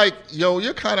it's like, yo,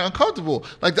 you're kind of uncomfortable.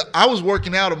 Like, I was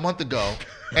working out a month ago,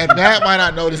 and Matt might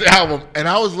not know this album, and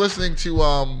I was listening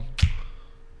to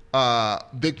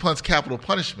Big Pun's Capital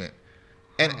Punishment.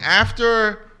 And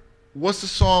after, what's the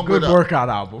song? Good workout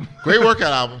album. Great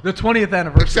workout album. The 20th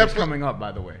anniversary is coming up,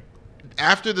 by the way.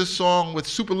 After the song with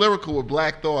Super Lyrical with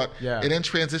Black Thought, it then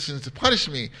transitions to Punish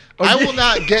Me. I will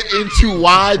not get into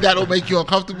why that'll make you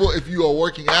uncomfortable if you are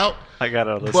working out. I got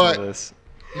to listen to this.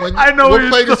 We'll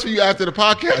play this for you after the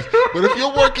podcast. But if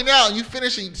you're working out and you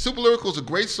finishing, Super Lyrical is a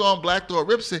great song, Black Thought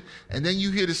rips it, and then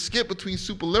you hear the skip between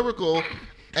Super Lyrical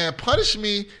and Punish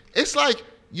Me, it's like,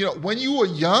 you know, when you were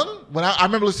young, when I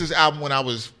remember listening to this album when I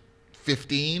was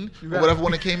 15 or whatever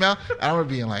when it came out, I remember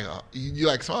being like, you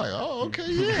like smiling, okay,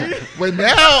 yeah. But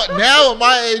now at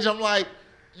my age, I'm like,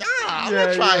 nah, I'm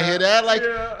not trying to hear that. Like,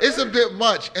 it's a bit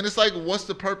much. And it's like, what's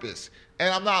the purpose?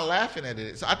 And I'm not laughing at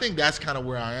it. So I think that's kind of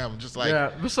where I am. Just like,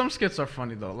 but some skits are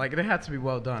funny though. Like they had to be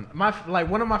well done.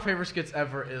 One of my favorite skits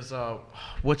ever is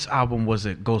which album was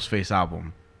it? Ghostface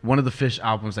album. One of the Fish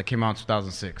albums that came out in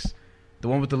 2006. The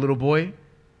one with the little boy.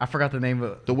 I forgot the name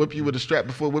of it. The Whip You With a Strap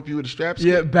before Whip You With a Strap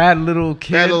skit? Yeah, Bad Little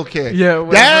Kid. Bad Little Kid. Yeah,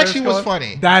 that actually was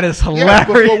funny. That is hilarious. Yeah,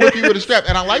 before Whip You With a Strap,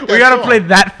 and I like that. We gotta play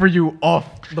that for you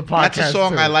off the podcast. That's a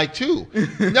song I like too.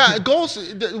 Now,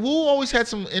 Woo always had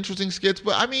some interesting skits,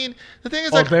 but I mean, the thing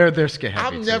is, they're skit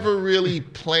heavy. I'm never really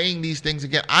playing these things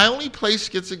again. I only play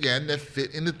skits again that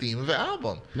fit in the theme of an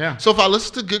album. Yeah. So if I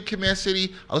listen to Good Kid, Mad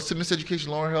City, I listen to Miseducation,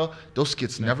 Lauryn Hill, those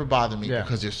skits never bother me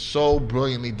because they're so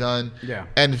brilliantly done. Yeah.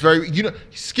 And very,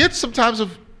 skits sometimes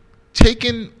have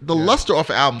taken the luster off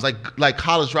of albums, like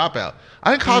College Dropout. I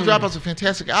think College Dropout's a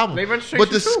fantastic album. But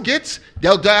the skits, the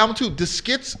album too, the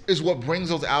skits is what brings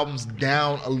those albums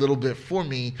down a little bit for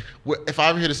me. Where if I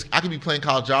ever hear this, I could be playing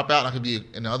College Dropout and I could be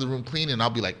in the other room cleaning and I'll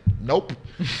be like, nope.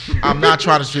 I'm not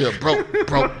trying to hear broke,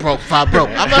 5 broke.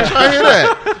 I'm not trying to hear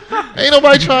that. Ain't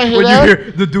nobody trying to hear that. You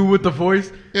hear the dude with the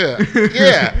voice? Yeah.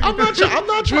 I'm not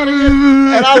trying to hear.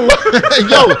 And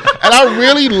I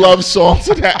really love songs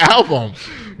of that album.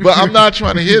 But I'm not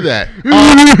trying to hear that.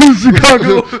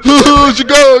 Chicago,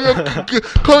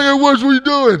 Kanye West, what are you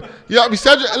doing? Yeah, I mean,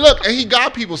 Cedric. Look, and he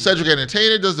got people. Cedric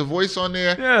Entertainer does the voice on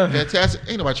there. Yeah, fantastic.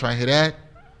 Ain't nobody trying to hear that.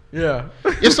 Yeah.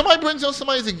 If somebody brings on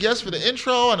somebody as a guest for the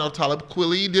intro, I know Talib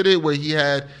Kweli did it, where he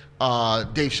had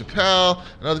Dave Chappelle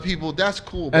and other people. That's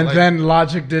cool. But and then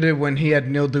Logic did it when he had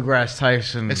Neil deGrasse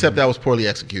Tyson. Except that was poorly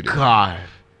executed. God.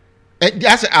 And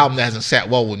that's an album that hasn't sat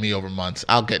well with me over months.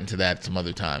 I'll get into that some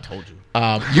other time. Told you.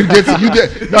 You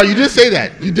did. No, you did say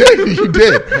that. You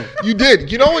did.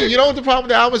 You know what the problem with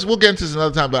the album is? We'll get into this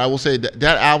another time, but I will say that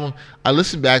album, I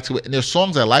listened back to it, and there's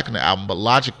songs I like on the album, but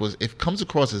Logic it comes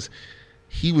across as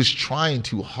he was trying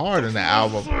too hard on the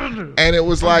album. And it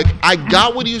was like, I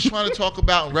got what he was trying to talk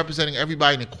about and representing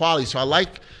everybody in equality, so I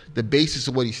like the basis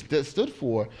of what he stood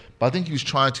for, but I think he was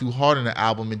trying too hard on the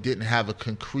album and didn't have a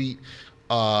concrete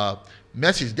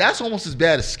message. That's almost as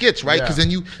bad as skits, right? Because then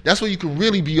that's where you can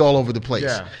really be all over the place.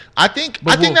 Yeah. I think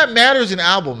that matters in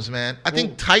albums, man. I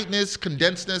think tightness,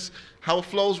 condensedness, how it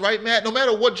flows, right, Matt? No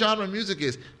matter what genre of music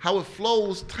is, how it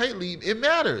flows tightly, it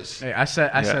matters. Hey, I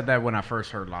said that when I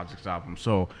first heard Logic's album.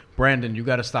 So Brandon, you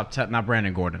got to stop. Not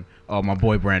Brandon Gordon. My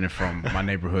boy Brandon from my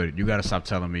neighborhood. You got to stop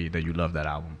telling me that you love that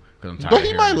album. I'm tired. But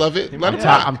he might love it.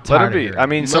 I'm tired. Let it be. I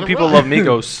mean, some people love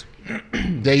Migos.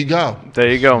 There you go,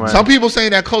 man. Some people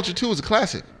saying that Culture 2 is a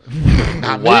classic.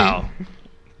 Not me.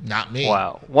 Not me.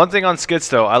 Wow. One thing on skits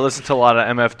though, I listen to a lot of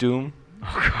MF Doom.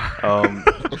 Why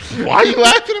are you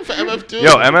laughing for MF Doom?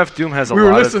 Yo, MF Doom has a lot. We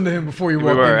were listening to him before you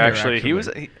walked in here. Actually. He was.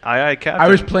 I I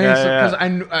was playing because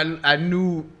I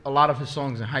knew a lot of his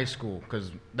songs in high school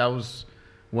because that was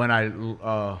when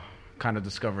I kind of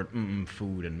discovered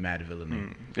food and Mad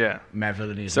Villainy. Yeah. Mad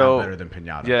Villainy is not better than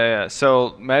Pinata. Yeah.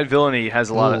 So Mad Villainy has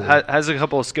has a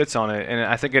couple of skits on it, and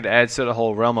I think it adds to the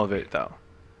whole realm of it, though.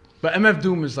 But MF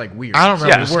Doom is like weird. I don't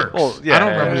remember Yeah, the works. skits. Well, I don't yeah,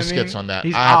 remember yeah. the skits on that.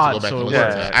 He's I have to odd, go back so and it listen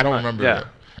works. to that. I don't remember it.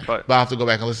 But But I have to go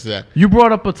back and listen to that. You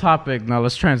brought up a topic. Now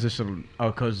let's transition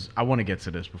because I want to get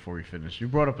to this before we finish. You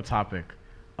brought up a topic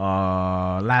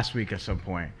last week at some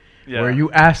point where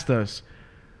you asked us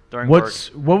during what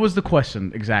work. was the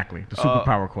question exactly? The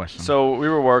superpower question. So we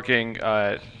were working,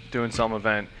 doing some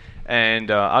event, and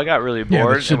I got really Yeah,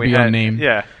 bored. that should and we be had, unnamed.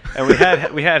 Yeah, and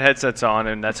we had headsets on,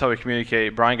 and that's how we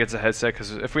communicate. Brian gets a headset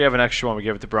because if we have an extra one, we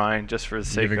give it to Brian just for the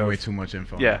sake giving of away too much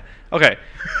info. Yeah. Okay.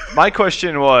 My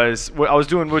question was, I was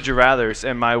doing Would You Rathers,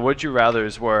 and my Would You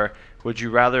Rathers were, would you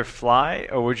rather fly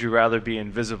or would you rather be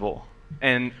invisible?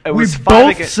 And it We was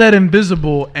both said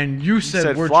invisible, and you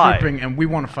said we're fly. tripping, and we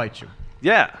want to fight you.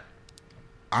 Yeah.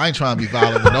 I ain't trying to be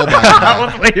violent with nobody. I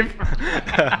was waiting for-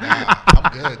 Nah,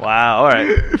 I'm good. Wow. All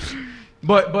right.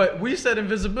 But we said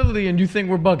invisibility, and you think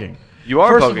we're bugging. You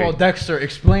are First bugging. of all, Dexter,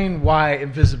 explain why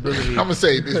invisibility. I'm gonna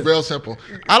say it's real simple.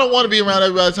 I don't want to be around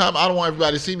everybody all the time. I don't want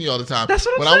everybody to see me all the time. That's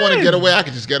what I'm when I want to saying. get away, I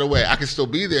can just get away. I can still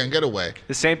be there and get away.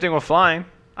 The same thing with flying.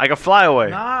 I can fly away.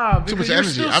 Nah, Too because much you're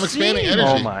energy. still I'm expanding seeing.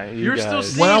 energy. Oh my! You You're guys. still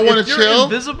seeing. When I want If to you're chill,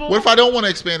 invisible, what if I don't want to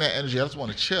expand that energy? I just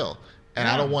want to chill, and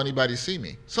I Yeah. don't want anybody to see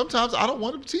me. Sometimes I don't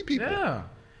want to see people. Yeah.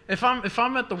 If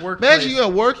I'm at the workplace, Imagine you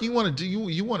at work, you want to do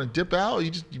you want to dip out,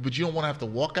 but you don't want to have to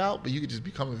walk out, but you could just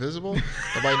become invisible.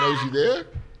 Nobody knows you there.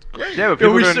 Great. Yeah,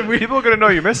 but we people are gonna know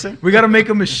you're missing. we got to make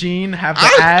a machine have the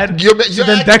I- ad. you're So acting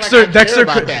then like I care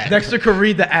about that. Dexter could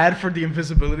read the ad for the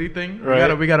invisibility thing.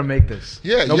 Right. We gotta make this.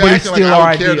 Yeah, Nobody you're acting steal like our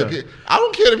I don't care idea. that I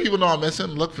don't care that people know I'm missing.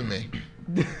 Look for me.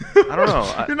 I don't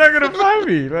know. You're not gonna find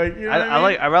me. Like you know what I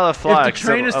mean? I rather fly. the 'cause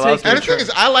train it is allows taking- me And to the thing train.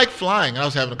 is, I like flying. I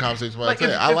was having a conversation with Like,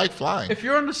 my I like flying. If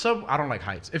you're on the sub, I don't like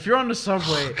heights. If you're on the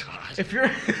subway, God. if you're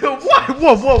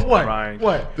what? Ryan.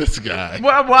 What? This guy.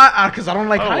 Why? Because I don't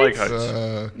like I don't like heights.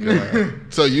 heights. God.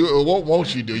 So what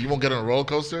won't you do? You won't get on a roller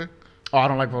coaster? Oh, I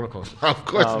don't like roller coasters. Of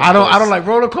course. Oh. not. I don't like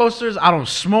roller coasters. I don't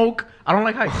smoke. I don't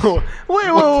like heights. Wait.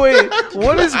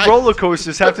 What does roller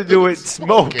coasters have to do with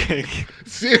smoking?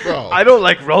 Zero. I don't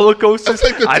like roller coasters. That's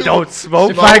like the I two- don't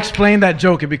smoke. If I explain that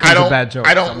joke, it becomes I don't. a bad joke.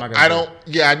 I so don't. I'm not gonna I do don't. it.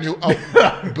 Yeah, I knew.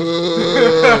 Oh,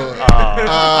 boo.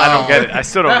 I don't get it. I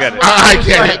still don't get it. I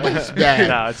get it, but it's bad.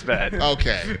 No, it's bad.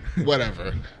 Okay,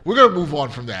 whatever. We're gonna move on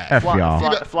from that. F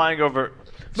y'all. Flying over.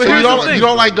 But So you here's the don't. thing. You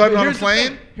don't like getting on a Here's the plane.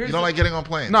 thing. Here's You don't the- like getting on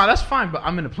planes. No, that's fine. But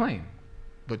I'm in a plane.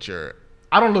 But you're.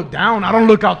 I don't look down. I don't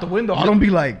look out the window. I don't be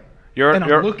like. And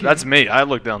I'm looking. That's me. I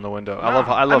look down the window. I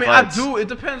love heights. I do. It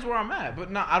depends where I'm at.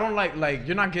 But no, I don't like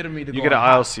you're not getting me to. You go get an on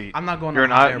aisle high- seat. I'm not going. You're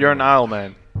on an high aisle. You're an everywhere. aisle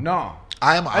man. No,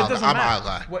 I am. it I'm doesn't an matter. aisle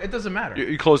guy. Well, it doesn't matter.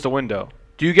 You close the window.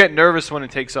 Do you get nervous when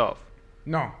it takes off?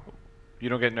 No, You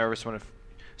don't get nervous when it.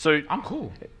 So I'm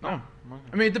cool. No,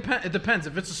 I mean it depends.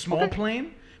 If it's a small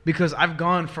plane, because I've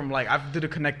gone from I've did a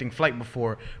connecting flight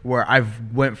before where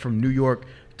I've went from New York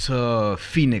to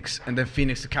Phoenix and then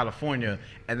Phoenix to California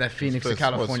and then Phoenix to It's a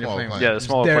California small plane. plane. Yeah, the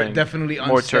smaller They're plane. definitely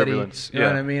More unsteady. turbulence. You know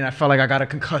Yeah. what I mean? I felt like I got a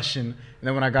concussion, and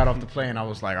then when I got off the plane, I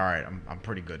was like, all right, I'm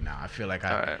pretty good now. I feel like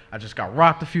Alright. I just got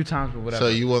rocked a few times, but whatever. So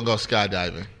you wouldn't go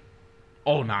skydiving?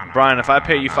 Oh no, no. Brian, if I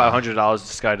pay you $500 to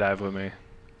skydive with me,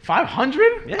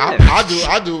 500? yeah,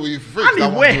 I do it with you for free. 'cause I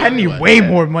wanna do it need anyway. way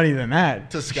more money than that.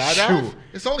 To skydive? Shoot.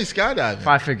 It's only skydiving.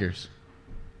 5 figures.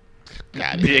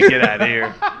 God, yeah, get out of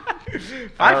here.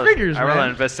 5 figures, I rather man.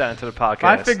 invest that into the podcast.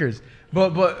 5 figures.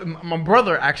 But my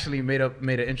brother actually made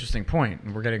an interesting point,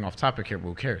 and we're getting off topic here, but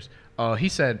who cares? He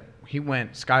said he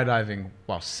went skydiving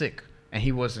while sick, and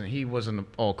he wasn't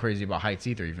all crazy about heights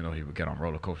either, even though he would get on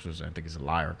roller coasters. And I think he's a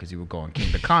liar because he would go on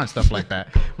King the Con stuff like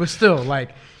that. But still,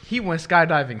 he went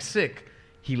skydiving sick.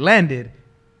 He landed.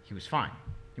 He was fine.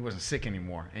 He wasn't sick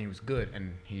anymore, and he was good,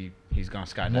 and he's gone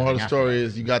skydiving. Moral of the after story that.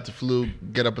 is you got the flu,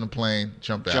 get up in a plane,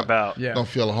 jump out. Jump out. Yeah. Don't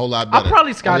feel a whole lot better. I'll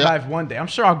probably Oh, skydive yeah? one day. I'm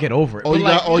sure I'll get over it. Oh, But you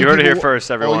got, all You heard it people- here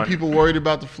first, All everyone. you people worried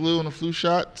about the flu and the flu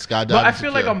shot, skydiving. But I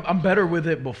feel like I'm better with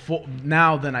it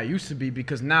now than I used to be,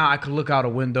 because now I could look out a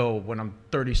window when I'm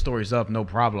 30 stories up, no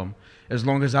problem, as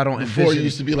long as I don't Before envision. you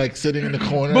used to be like sitting in the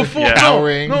corner, Before, Yeah.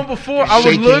 cowering. before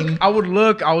shaking. I would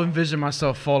look, I'll envision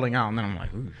myself falling out, and then I'm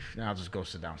like, ooh, now I'll just go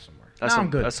sit down somewhere. Now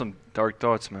I'm good. That's some dark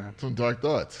thoughts, man. Some dark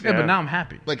thoughts. Yeah, Yeah. but now I'm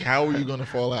happy. Like, how are you going to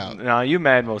fall out? No, you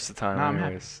mad most of the time. Now I'm happy.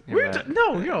 anyways. You're mad.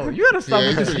 You gotta stop Yeah,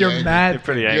 with he's this. pretty You're angry. mad. You're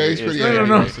pretty Yeah, angry. he's pretty He's angry.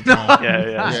 No. most of the time. Yeah,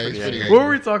 Yeah, he's he's pretty pretty angry. What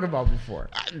were we talking about before?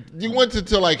 You went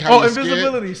into like how Oh, you're scared.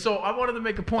 invisibility. So I wanted to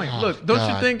make a point. Oh, Look, don't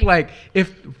God. you think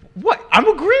if What? I'm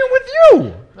agreeing with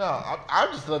you. No,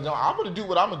 I'm just letting you know. I'm gonna do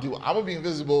what I'm gonna do. I'm gonna be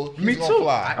invisible. He's Me gonna too.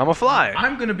 fly. I'm a fly.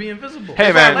 I'm gonna be invisible.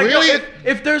 Hey, man. Like, Really?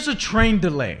 if there's a train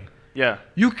delay, Yeah.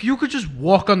 you could just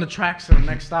walk on the tracks to the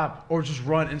next stop, or just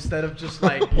run instead of just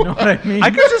like, you know what I mean? I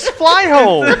could just fly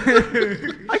home.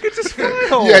 I could just fly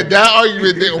home. Yeah, that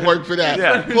argument didn't work for that.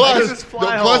 Yeah. Plus, Just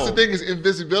fly plus the home. thing is,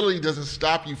 invisibility doesn't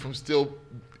stop you from still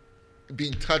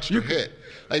being touched or hit.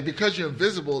 Like, because you're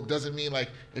invisible doesn't mean, like,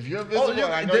 if you're invisible, and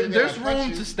I know you're there's gonna touch room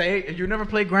you. to stay. And you never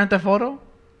played Grand Theft Auto?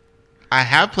 I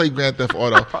have played Grand Theft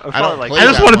Auto. I don't like- play I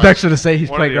just that wanted much. Dexter to say he's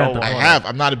One of played the Grand old Theft I Auto. have.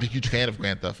 I'm not a huge fan of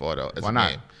Grand Theft Auto as Why a not?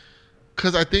 game.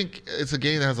 Because I think it's a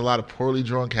game that has a lot of poorly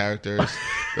drawn characters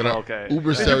that are Okay.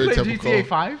 uber Did you play stereotypical. GTA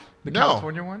 5? The No.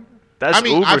 California one? That's I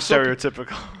mean, uber I've still-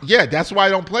 stereotypical. Yeah, that's why I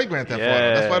don't play Grand Theft Auto.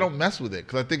 That's why I Yeah. don't mess with it,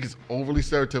 because I think it's overly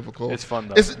stereotypical. It's fun,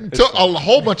 though. It's It's to fun. a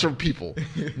whole bunch of people.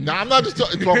 No, I'm not just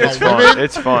talking It's about fun. women.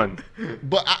 It's fun.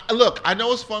 But look, I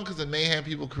know it's fun because the mayhem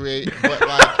people create, but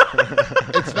like,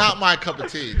 it's not my cup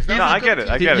of tea. It's not No, my I cup get of it.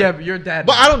 I tea. get Yeah, it. but your dad.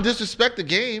 But I don't disrespect the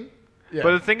game. Yeah.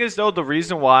 But the thing is, though, the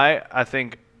reason why I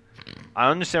think I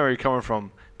understand where you're coming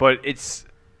from, but it's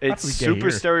Probably gay super here.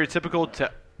 stereotypical to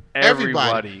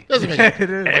everybody. Doesn't make Yeah, it is.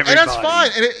 And that's Everybody. fine.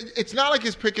 And it's not like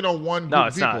it's picking on one group No, of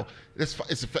it's people. not.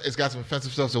 It's got some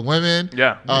offensive stuff to women.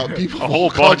 Yeah. People A of whole all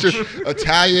cultures, bunch.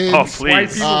 Italians. Oh, White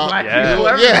please. people, black yeah. people,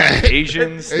 everything. Yeah.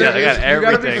 Asians. Yeah, they got You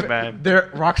gotta everything, man. They're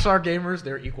Rockstar gamers.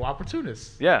 They're equal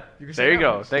opportunists. Yeah. can say There you that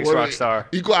go. one. Thanks, What- Rockstar.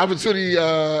 Equal opportunity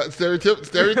stereotypes.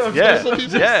 Yeah. People?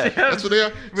 Yeah. That's what they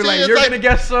are. We're See, like, it's you're gonna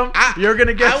get some. You're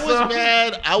gonna get I was some.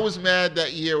 mad. I was mad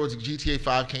that year was GTA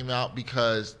 5 came out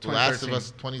because The Last of 2013.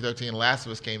 Us 2013 Last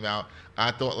of Us came out.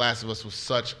 I thought Last of Us was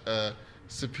such a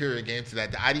superior game to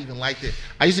that. I even liked it.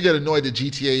 I used to get annoyed that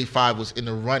GTA 5 was in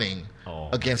the running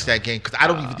against that game because I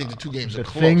don't even think the two games are The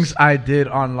close. things I did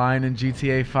online in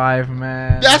GTA 5,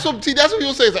 man. That's what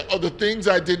people say. It's like, oh, the things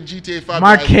I did in GTA 5.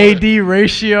 My that I wanted. KD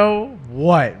ratio,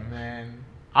 what, man?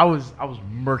 I was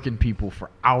murking people for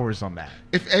hours on that.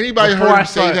 If anybody Before heard I him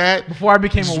say started- that, before I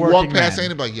became a just working walk past man.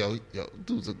 anybody, yo,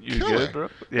 dude's a You killer. good, bro?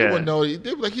 They Yeah. wouldn't know. They'd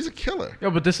be like, he's a killer. Yo,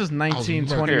 but this is 19,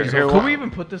 20 years Here, old. here, Can we why? even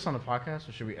put this on the podcast,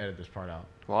 or should we edit this part out?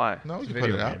 Why? No, you It's a can put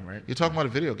it video out. game, right? You're talking about a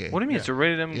video game. What do you mean? It's a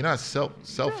rated M? You're not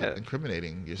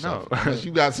self-incriminating yourself. No. Unless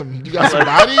you got some bodies.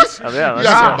 Oh, yeah, you let's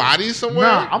got go. some bodies somewhere.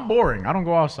 Nah, I'm boring. I don't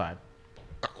go outside.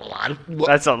 That's a lie.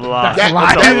 That's a lie. That's a That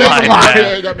lie. is a lie.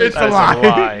 man. That makes It's a That's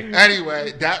lie.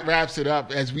 Anyway, that wraps it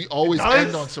up as we always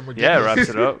end on some Yeah, ridiculous. wraps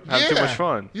it up. Have too much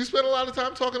fun. You spend a lot of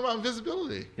time talking about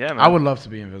invisibility. Yeah, man. I would love to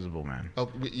be invisible, man. Oh,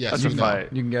 yes, That's you a know. fight.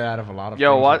 You can get out of a lot of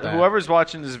Yo, things with that. whoever's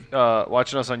watching this,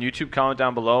 watching us on YouTube, comment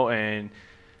down below. And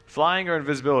flying or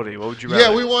invisibility, what would you rather?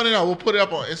 Yeah, we want to know. We'll put it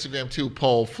up on Instagram too.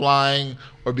 Poll: flying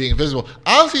or being invisible.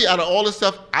 Honestly, out of all this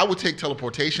stuff, I would take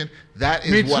teleportation. That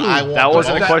is Me what too. I want. That the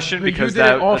wasn't a most. question but you because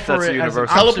didn't that's offer a it as an universal.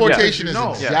 option. Teleportation Yeah, is you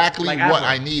know. exactly Like what Avatar.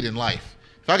 I need in life.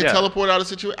 If I could Yeah. teleport out of a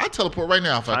situation, I'd teleport right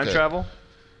now if I Time could. travel?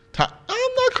 I'm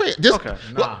not crazy. Just, Okay.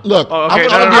 Nah. Look, Oh, okay, I'm no,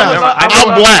 gonna no, be no, honest. no, I know I'm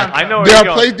where- black. I know where There you're are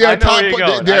going. places, there I are know where time, you're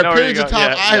going. there I are know where periods you're of time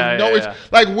going. I have Yeah, no yeah, issue. yeah.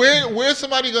 Like, where's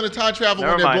somebody going to time travel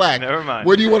Never when they're mind. black? Never mind.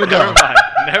 Where do you want to go? Never mind.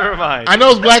 Never mind. I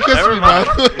know it's Black History Never mind.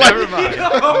 Month. Never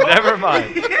mind. Never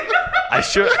mind.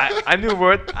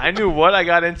 I knew what I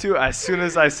got into as soon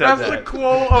as I said That's the that.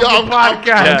 quote of Yo, the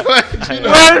podcast. glad you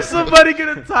know. Where is somebody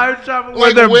gonna time travel when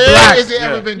Like, they're where black? has it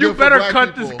ever been good You for better black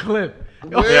cut people? this clip.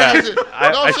 Where Yeah. is it?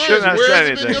 I No, I'm shouldn't serious. have Where said has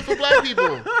it been anything. good for black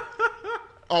people?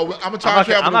 Oh, I'm a time not-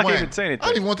 traveler. I'm not when? gonna say anything. I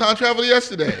didn't even want time travel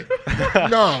yesterday.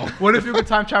 No. What if you could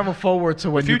time travel forward to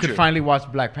when you could future. finally watch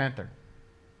Black Panther?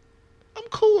 I'm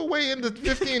cool with waiting the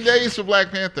 15 days for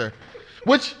Black Panther,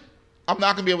 which I'm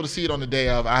not going to be able to see it on the day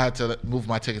of. I had to move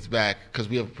my tickets back because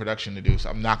we have a production to do, so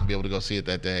I'm not going to be able to go see it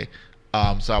that day.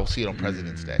 So I will see it on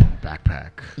President's Day.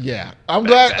 Backpack. Yeah. I'm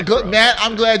glad, Matt,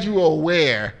 I'm glad you were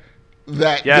aware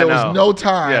that Yeah, there was no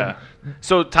time. Yeah.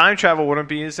 So time travel wouldn't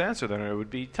be his answer then. It would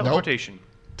be teleportation.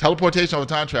 Teleportation over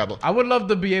time travel. I would love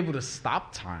to be able to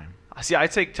stop time. See, I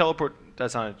take teleport.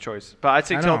 That's not a choice, but I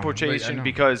take I know, but I teleportation know.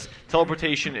 because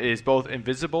teleportation is both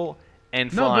invisible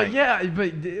and No, flying. but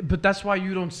yeah, but that's why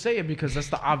you don't say it because that's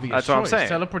the obvious That's what I'm choice. saying.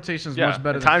 Teleportation is Yeah, much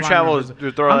better and than time flying travel or is-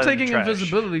 invisible. throw I'm that in the taking trash.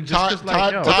 invisibility just Time- because, like,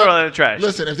 time- yo. time- Throw that in the trash.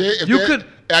 Listen, if You they- could-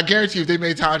 I guarantee you, if they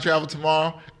made time travel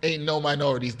tomorrow, ain't no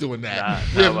minorities doing that. Nah,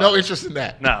 we have no, no well. interest in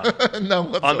that. No.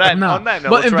 None whatsoever. On that- No, On note,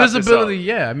 but let's wrap this invisibility,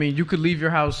 up. yeah. I mean, you could leave your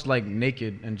house like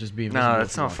naked and just be invisible. No, if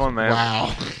that's you not want fun, to. man.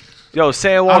 Wow. Yo,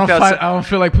 say I I walked don't, outside. I don't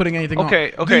feel like putting anything on.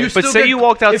 Okay, Do okay, you but still say you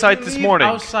walked outside if you this leave morning.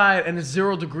 outside and it's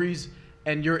 0 degrees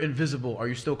and you're invisible, are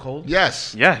you still cold?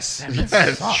 Yes. Yes.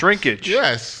 Yes. Shrinkage.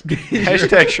 Yes.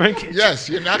 Hashtag shrinkage. Yes.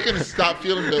 You're not going to stop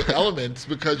feeling the elements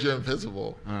because you're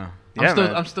invisible. I'm Yeah, still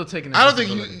man. I'm still taking. I don't think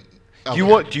you. invisibility. Do you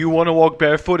want to walk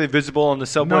barefoot, invisible on the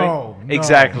subway? No.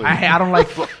 Exactly. I don't like.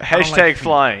 Hashtag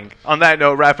flying. On that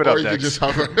note, wrap it Or up you could next. just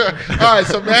hover. All right,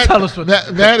 so Matt, Tell us what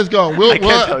Matt is going. I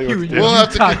can't tell you what to do. We'll have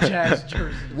to Utah Jazz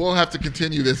jersey. We'll have to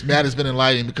continue this. Matt has been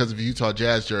enlightening because of a Utah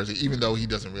Jazz jersey, even though he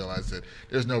doesn't realize that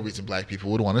there's no reason black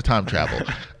people would want to time travel.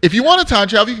 If you want to time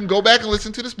travel, you can go back and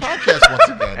listen to this podcast once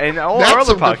again. And all our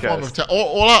other podcasts.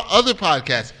 All our other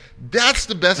podcasts. That's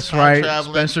the best That's time right.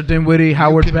 traveling. Spencer Dinwiddie,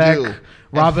 Howard can Beck, do.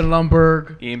 Robin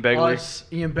Lundberg, Ian Begley. us,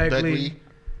 Ian Begley, Begley,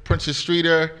 Princess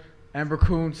Streeter, Amber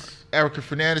Kuntz, Erica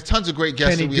Fernandez, tons of great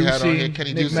guests Kenny that we had on here. Ducey,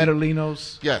 Kenny Nick Ducey.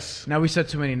 Medalinos. Yes. Now we said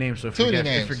too many names, so if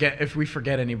we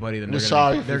forget anybody, then We're they're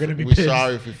sorry gonna, they're if going to be we're pissed.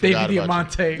 sorry if we forgot David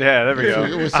about Diamante. Yeah, there we go.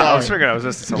 We're I sorry. was figuring I was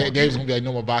listening to someone. Dave's going to be like,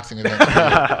 no more boxing events.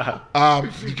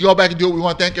 You can go back and do it. We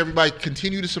want to thank everybody.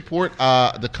 Continue to support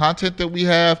the content that we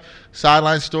have.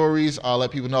 Sideline Stories.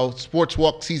 Let people know Sports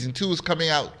Walk Season 2 is coming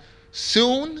out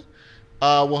soon.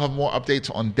 We'll have more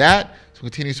updates on that. So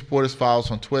continue to support us. Follow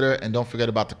us on Twitter. And don't forget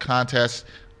about the contest.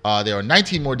 There are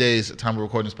 19 more days at the time of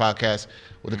recording this podcast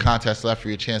with a contest left for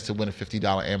your chance to win a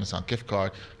 $50 Amazon gift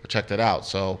card. Check that out.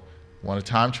 So want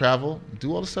to time travel?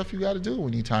 Do all the stuff you got to do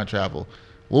when you time travel.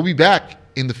 We'll be back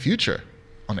in the future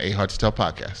on the A Hard to Tell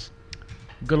podcast.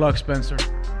 Good luck, Spencer.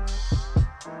 Beat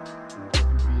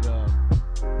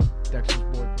Dexter